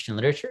early Christian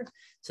literature.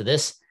 So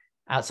this,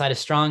 outside of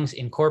Strong's,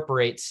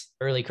 incorporates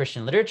early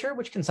Christian literature,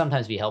 which can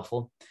sometimes be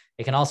helpful.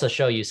 It can also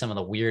show you some of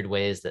the weird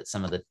ways that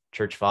some of the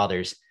church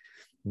fathers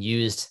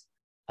used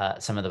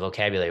some of the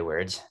vocabulary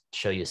words, to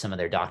show you some of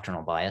their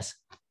doctrinal bias.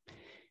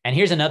 And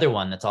here's another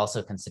one that's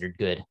also considered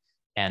good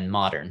and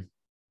modern,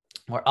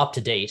 or up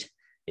to date,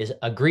 is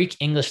a Greek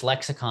English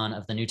lexicon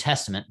of the New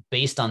Testament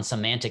based on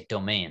semantic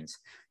domains.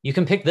 You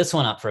can pick this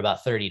one up for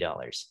about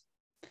 $30.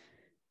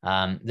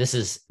 This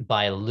is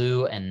by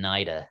Lou and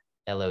Nida,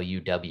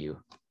 L-O-U-W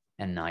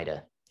and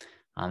Nida.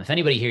 If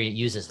anybody here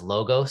uses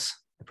Logos,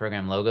 the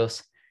program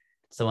Logos,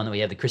 it's the one that we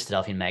have the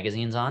Christadelphian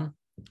magazines on.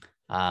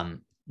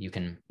 You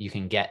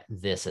can get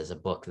this as a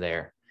book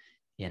there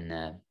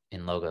in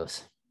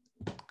Logos.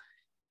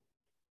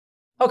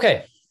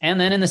 Okay,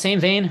 and then in the same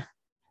vein,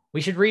 we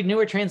should read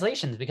newer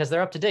translations because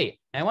they're up to date.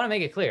 And I want to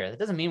make it clear, that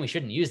doesn't mean we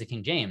shouldn't use the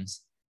King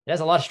James. It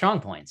has a lot of strong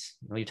points.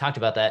 We've talked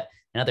about that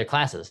in other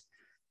classes.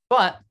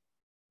 But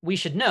we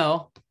should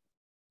know,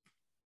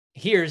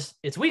 here's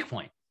its weak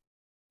point.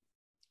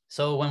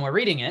 So when we're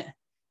reading it,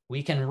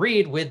 we can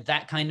read with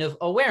that kind of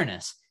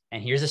awareness.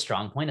 And here's a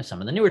strong point of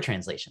some of the newer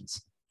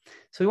translations.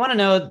 So we want to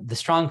know the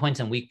strong points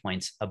and weak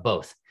points of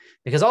both,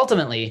 because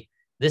ultimately,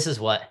 this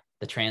is what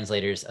the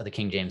translators of the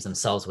King James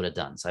themselves would have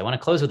done. So I want to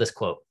close with this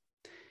quote.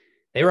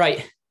 They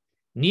write,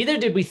 "Neither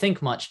did we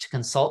think much to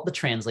consult the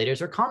translators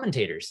or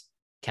commentators,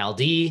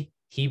 Chaldee,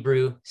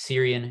 Hebrew,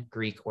 Syrian,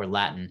 Greek, or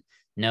Latin,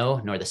 no,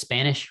 nor the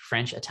Spanish,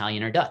 French,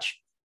 Italian, or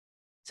Dutch."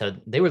 So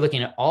they were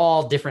looking at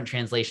all different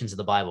translations of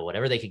the Bible,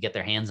 whatever they could get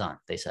their hands on,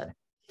 they said.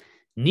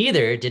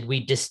 "Neither did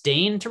we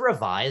disdain to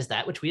revise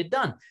that which we had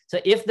done." So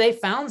if they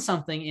found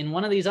something in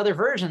one of these other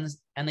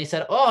versions and they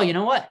said, oh, you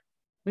know what?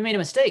 We made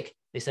a mistake.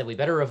 They said, we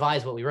better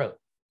revise what we wrote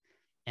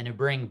and to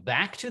bring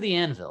back to the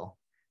anvil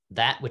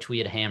that which we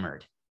had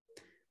hammered.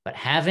 But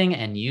having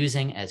and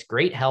using as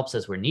great helps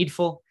as were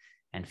needful,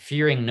 and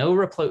fearing no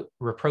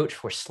reproach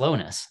for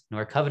slowness,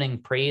 nor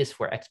coveting praise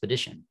for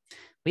expedition,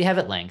 we have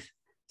at length,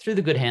 through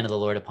the good hand of the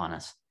Lord upon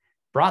us,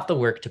 brought the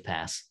work to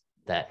pass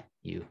that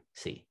you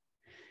see.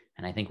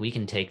 And I think we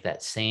can take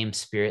that same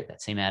spirit,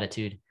 that same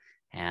attitude,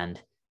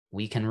 and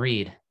we can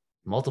read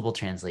multiple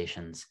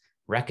translations,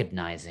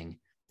 recognizing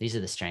these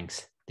are the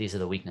strengths, these are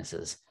the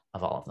weaknesses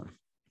of all of them.